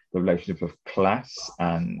like the relationship of class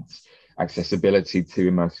and accessibility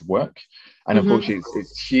to immersive work. And unfortunately,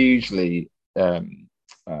 it's hugely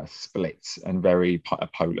split and very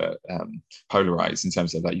polarized in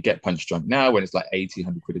terms of like, you get punch drunk now when it's like 80,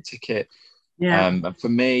 100 quid a ticket. And for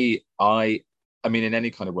me, I mean, in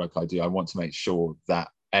any kind of work I do, I want to make sure that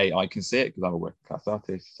I can see it, because I'm a working class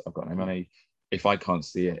artist. I've got no money. If I can't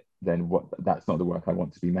see it, then that's not the work I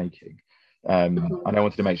want to be making. And I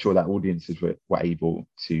wanted to make sure that audiences were able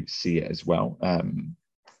to see it as well.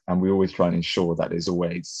 And we always try and ensure that there's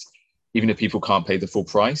always, even if people can't pay the full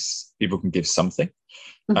price, people can give something,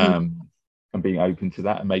 and being open to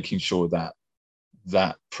that, and making sure that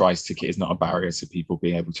that price ticket is not a barrier to people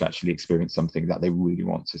being able to actually experience something that they really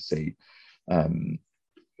want to see.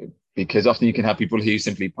 Because often you can have people who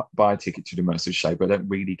simply buy a ticket to the immersive show but don't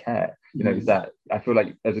really care. Is that, I feel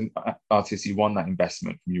like as an artist, you want that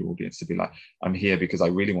investment from your audience to be like, I'm here because I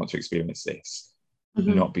really want to experience this,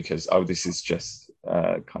 not because, oh, this is just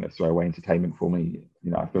kind of throwaway entertainment for me.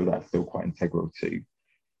 I feel that's still quite integral to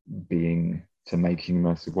making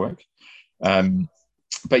immersive work.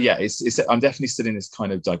 But yeah, it's I'm definitely still in this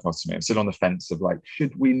kind of dichotomy. I'm still on the fence of like,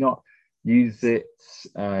 should we not use it?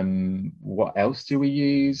 What else do we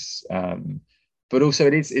use? But also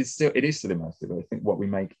it is still immersive. I think what we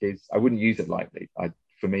make is, I wouldn't use it lightly.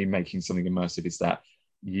 For me, making something immersive is that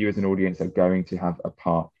you as an audience are going to have a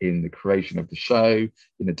part in the creation of the show,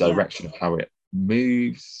 in the direction of how it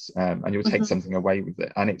moves, and you'll take something away with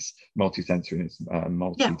it. And it's multi-sensory and it's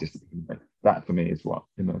multidisciplinary. That for me is what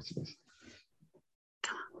immersive is.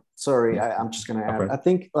 Sorry, I'm just gonna add. I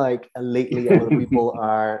think like lately a lot of people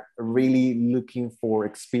are really looking for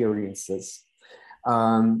experiences.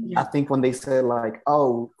 I think when they say like,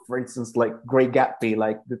 oh, for instance, like Great Gatsby,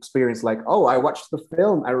 like the experience, like, oh, I watched the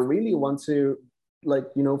film, I really want to, like,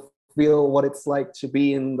 you know, feel what it's like to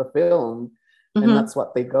be in the film, and that's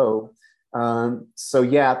what they go. So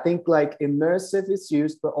yeah, I think like immersive is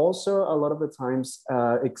used, but also a lot of the times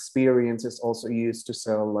experience is also used to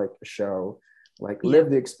sell like a show, like live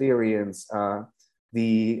the experience,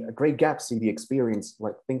 the Great Gatsby, the experience,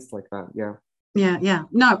 like things like that. Yeah.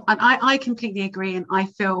 No, and I completely agree, and I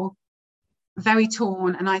feel very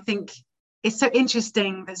torn. And I think it's so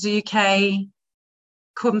interesting that the UK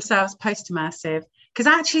call themselves post-immersive, because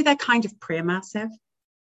actually they're kind of pre-immersive.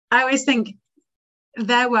 I always think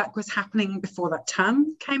their work was happening before that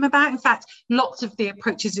term came about. In fact, lots of the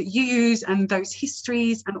approaches that you use and those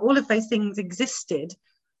histories and all of those things existed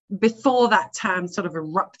before that term sort of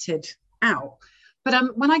erupted out.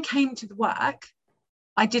 But when I came to the work,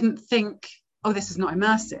 I didn't think, oh, this is not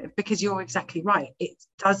immersive, because you're exactly right. It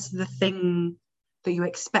does the thing that you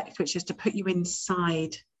expect, which is to put you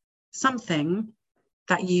inside something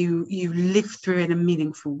that you live through in a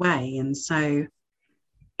meaningful way. And so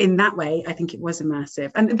in that way, I think it was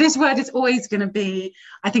immersive. And this word is always going to be,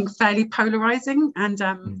 I think, fairly polarizing. And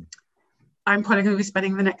I'm probably going to be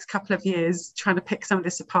spending the next couple of years trying to pick some of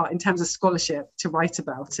this apart in terms of scholarship to write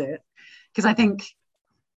about it. Because I think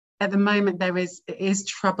at the moment it is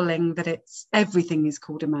troubling that everything is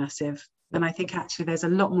called immersive. And I think actually there's a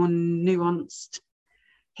lot more nuanced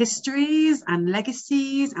histories and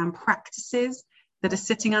legacies and practices that are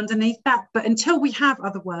sitting underneath that. But until we have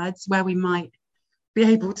other words where we might be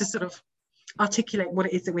able to sort of articulate what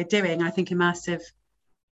it is that we're doing, I think immersive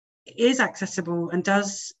is accessible and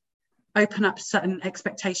does open up certain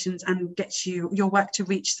expectations and gets your work to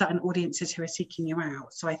reach certain audiences who are seeking you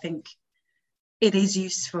out. So I think it is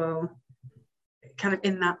useful kind of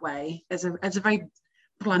in that way as a very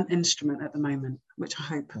blunt instrument at the moment, which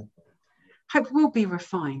I hope will be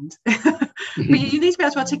refined. But you need to be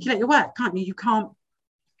able to articulate your work, can't you? You can't,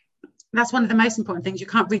 that's one of the most important things. You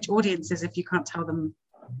can't reach audiences if you can't tell them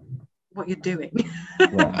what you're doing.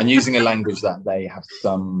 And using a language that they have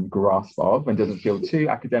some grasp of and doesn't feel too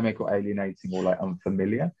academic or alienating or like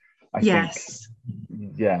unfamiliar. I think,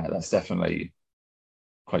 that's definitely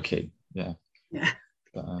quite key.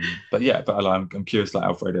 But I'm curious, like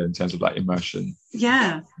Alfredo, in terms of like immersion.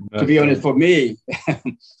 To be honest, for me,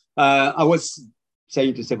 I was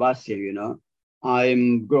saying to Sebastian, you know, I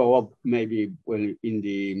grew up maybe in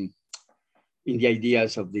the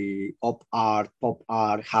ideas of the pop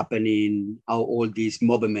art happening, all these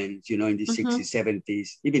movements, you know, in the 60s, 70s,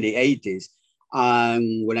 even the 80s.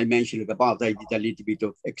 And when I mentioned about, I did a little bit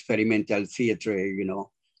of experimental theater, you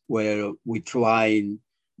know, where we try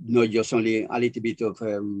not just only a little bit of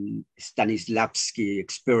Stanislavski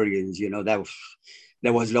experience, you know, that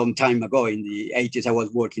was a long time ago. In the 80s, I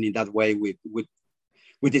was working in that way with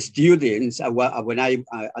the students when I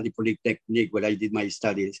at the Polytechnic, where I did my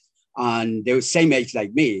studies, and they were same age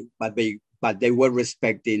like me, but they were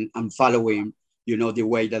respecting and following, you know, the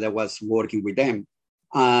way that I was working with them.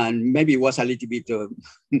 And maybe it was a little bit of,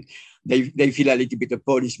 they feel a little bit of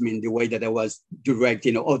punishment, the way that I was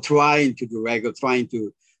directing or trying to direct or trying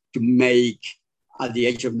to make at the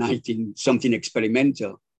age of 19 something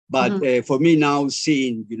experimental. But for me now,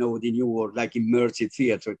 seeing, you know, the new word like immersive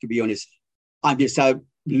theater, to be honest, I'm just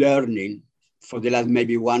learning for the last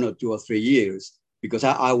maybe 1 or 2 or 3 years, because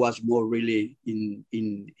I was more really in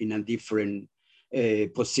a different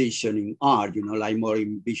position in art, you know, like more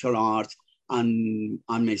in visual art. And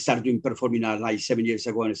I started doing performing art like 7 years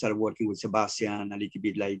ago, and I started working with Sebastian, a little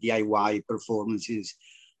bit like DIY performances.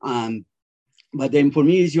 But then for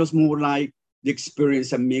me, it's just more like the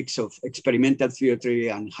experience, a mix of experimental theater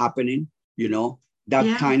and happening, you know, that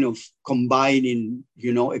kind of combining,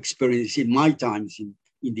 you know, experience in my times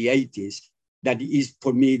in the 80s. That is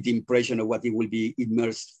for me the impression of what it will be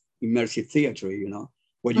immersive theater, you know,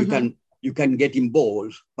 where you can get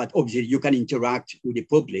involved, but obviously you can interact with the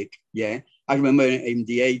public. I remember in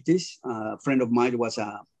the 80s, a friend of mine was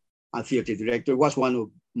a theater director, was one of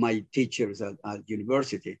my teachers at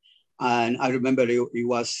university. And I remember he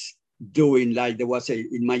was doing like, there was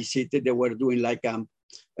in my city, they were doing like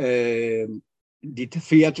the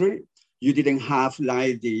theater. You didn't have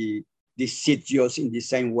like the seat just in the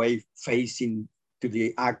same way facing to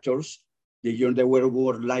the actors. They were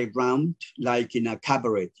more like round, like in a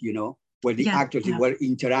cabaret, you know, where the actors were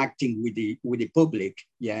interacting with the public.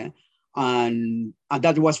 And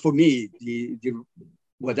that was for me,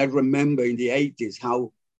 what I remember in the 80s,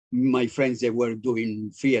 how my friends, they were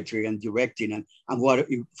doing theater and directing, and what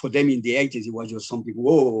for them in the 80s, it was just something,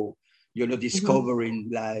 whoa, discovering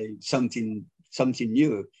like something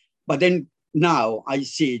new. But then now I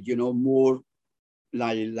see it, more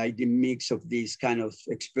like the mix of these kind of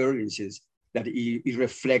experiences, that it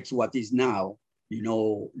reflects what is now. The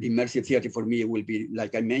immersive theater for me will be,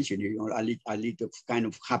 like I mentioned, a little kind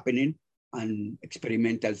of happening and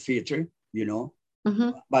experimental theater,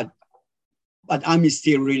 but I'm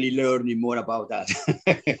still really learning more about that.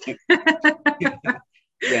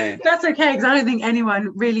 Yeah, that's okay, because I don't think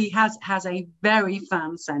anyone really has a very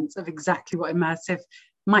firm sense of exactly what immersive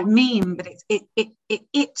might mean, but it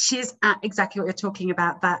itches at exactly what you're talking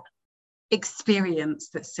about, that experience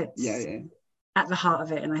that sits at the heart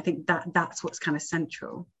of it. And I think that's what's kind of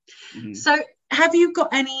central. So have you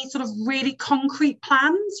got any sort of really concrete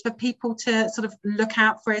plans for people to sort of look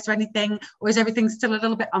out for? Is there anything, or is everything still a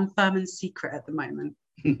little bit unfirm and secret at the moment?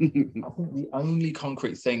 I think the only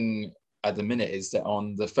concrete thing at the minute is that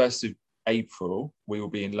on the 1st of April, we will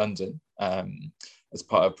be in London as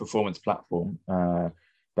part of a performance platform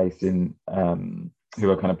based in, who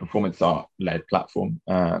are kind of performance art-led platform.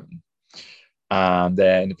 And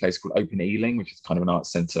they're in a place called Open Ealing, which is kind of an art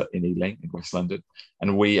centre in Ealing in West London.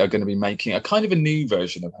 And we are going to be making a kind of a new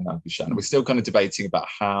version of Hanan Pishan. We're still kind of debating about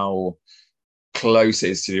how close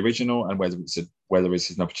it is to the original and whether it's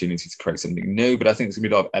an opportunity to create something new. But I think there's going to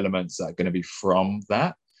be a lot of elements that are going to be from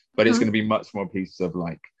that. But it's going to be much more pieces of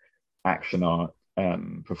like action art,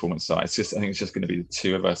 performance art. I think it's just going to be the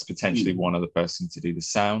two of us, potentially one other person to do the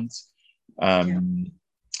sounds.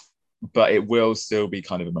 But it will still be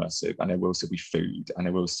kind of immersive, and it will still be food, and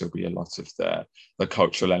it will still be a lot of the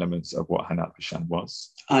cultural elements of what Hanan Pishan was.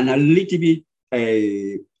 And a little bit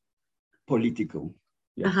political.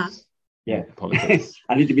 Yes. Yeah, politics.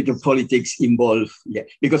 A little bit of politics involved. Yeah,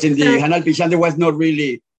 because in the Hanan Pishan, there was not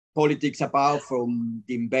really politics apart from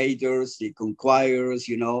the invaders, the conquerors,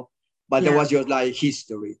 but there was just like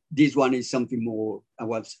history. This one is something more, I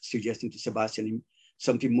was suggesting to Sebastian,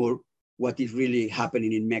 something more what is really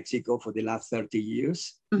happening in Mexico for the last 30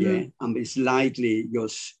 years. Yeah, and it's likely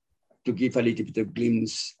just to give a little bit of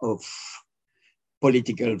glimpse of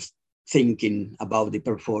political thinking about the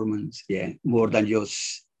performance. Yeah, more than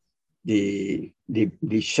just the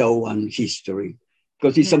show and history,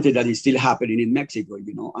 because it's something that is still happening in Mexico,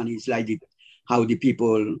 and it's like how the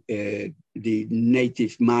people, the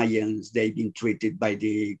native Mayans, they've been treated by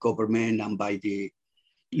the government and by the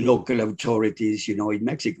local authorities, in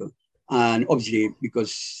Mexico. And obviously,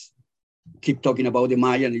 because keep talking about the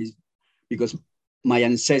Mayan is because my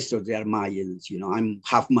ancestors, they are Mayans. I'm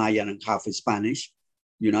half Mayan and half Spanish.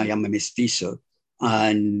 I am a mestizo.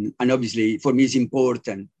 And obviously, for me, it's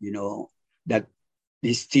important, that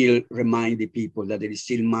they still remind the people that there is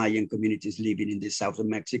still Mayan communities living in the south of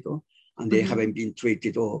Mexico, and they haven't been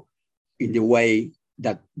treated in the way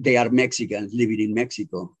that they are Mexicans living in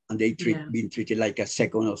Mexico, and they been treated like a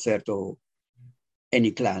second or third or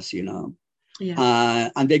any class, and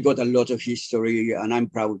they got a lot of history, and I'm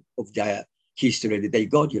proud of the history that they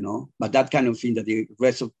got, but that kind of thing that the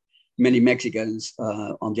rest of many Mexicans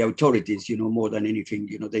on the authorities, more than anything,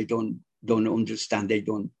 they don't understand, they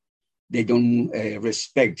don't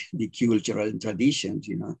respect the cultural and traditions,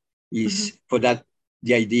 is for that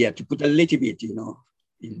the idea to put a little bit,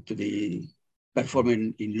 into the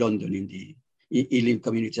performance in London in the Ealing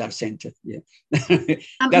Community Arts Centre. Yeah,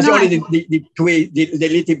 that's only the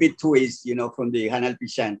little bit twist, from the Hanan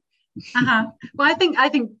Pishan. Well, I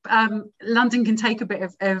think London can take a bit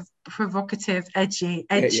of provocative,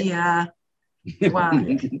 edgier. Wow.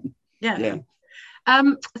 Yeah.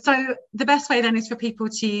 So the best way then is for people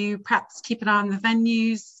to perhaps keep an eye on the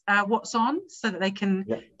venues, what's on, so that they can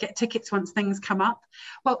get tickets once things come up.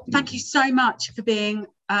 Well, thank you so much for being,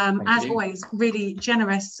 as always, really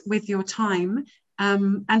generous with your time.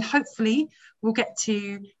 And hopefully we'll get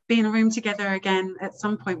to be in a room together again at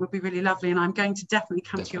some point. Would be really lovely. And I'm going to definitely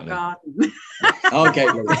come to your garden. Okay.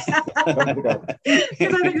 I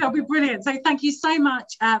think that'll be brilliant. So thank you so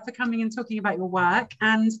much for coming and talking about your work.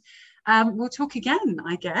 And we'll talk again,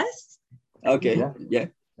 I guess. Okay. Yeah.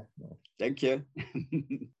 Thank you.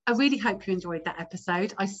 I really hope you enjoyed that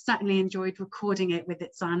episode. I certainly enjoyed recording it with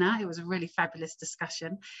Itzana. It was a really fabulous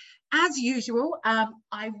discussion. As usual,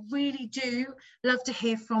 I really do love to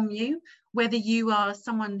hear from you, whether you are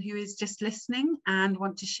someone who is just listening and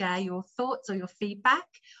want to share your thoughts or your feedback,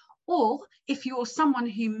 Or if you're someone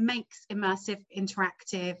who makes immersive,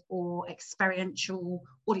 interactive or experiential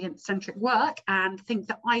audience-centric work and think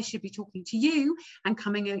that I should be talking to you and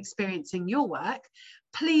coming and experiencing your work,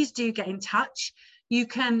 please do get in touch. You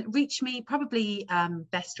can reach me probably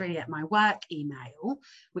best really at my work email,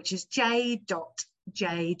 which is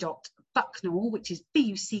j.bucknall, which is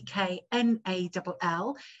BUCKNALL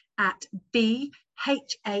at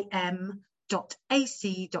BHAM.ac.uk.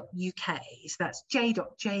 So that's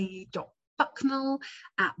j.j.bucknall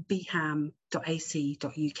at bham.ac.uk.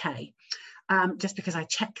 Just because I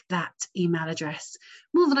check that email address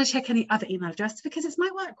more than I check any other email address, because it's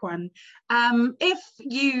my work one. If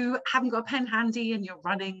you haven't got a pen handy and you're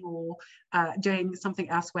running or doing something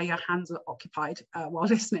else where your hands are occupied while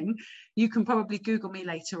listening, you can probably Google me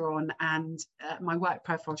later on, and my work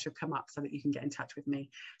profile should come up so that you can get in touch with me.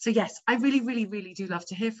 So yes, I really, really, really do love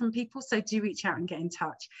to hear from people. So do reach out and get in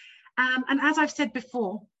touch. And as I've said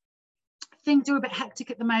before, things are a bit hectic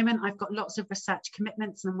at the moment. I've got lots of research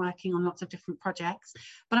commitments and I'm working on lots of different projects,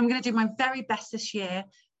 but I'm going to do my very best this year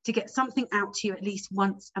to get something out to you at least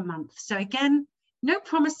once a month. So again, no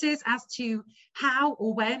promises as to how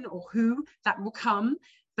or when or who that will come,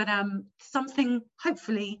 but something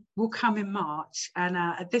hopefully will come in March. And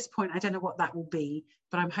at this point, I don't know what that will be,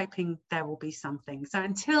 but I'm hoping there will be something. So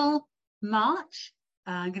until March,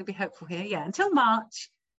 I'm going to be hopeful here. Yeah, until March.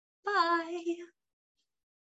 Bye.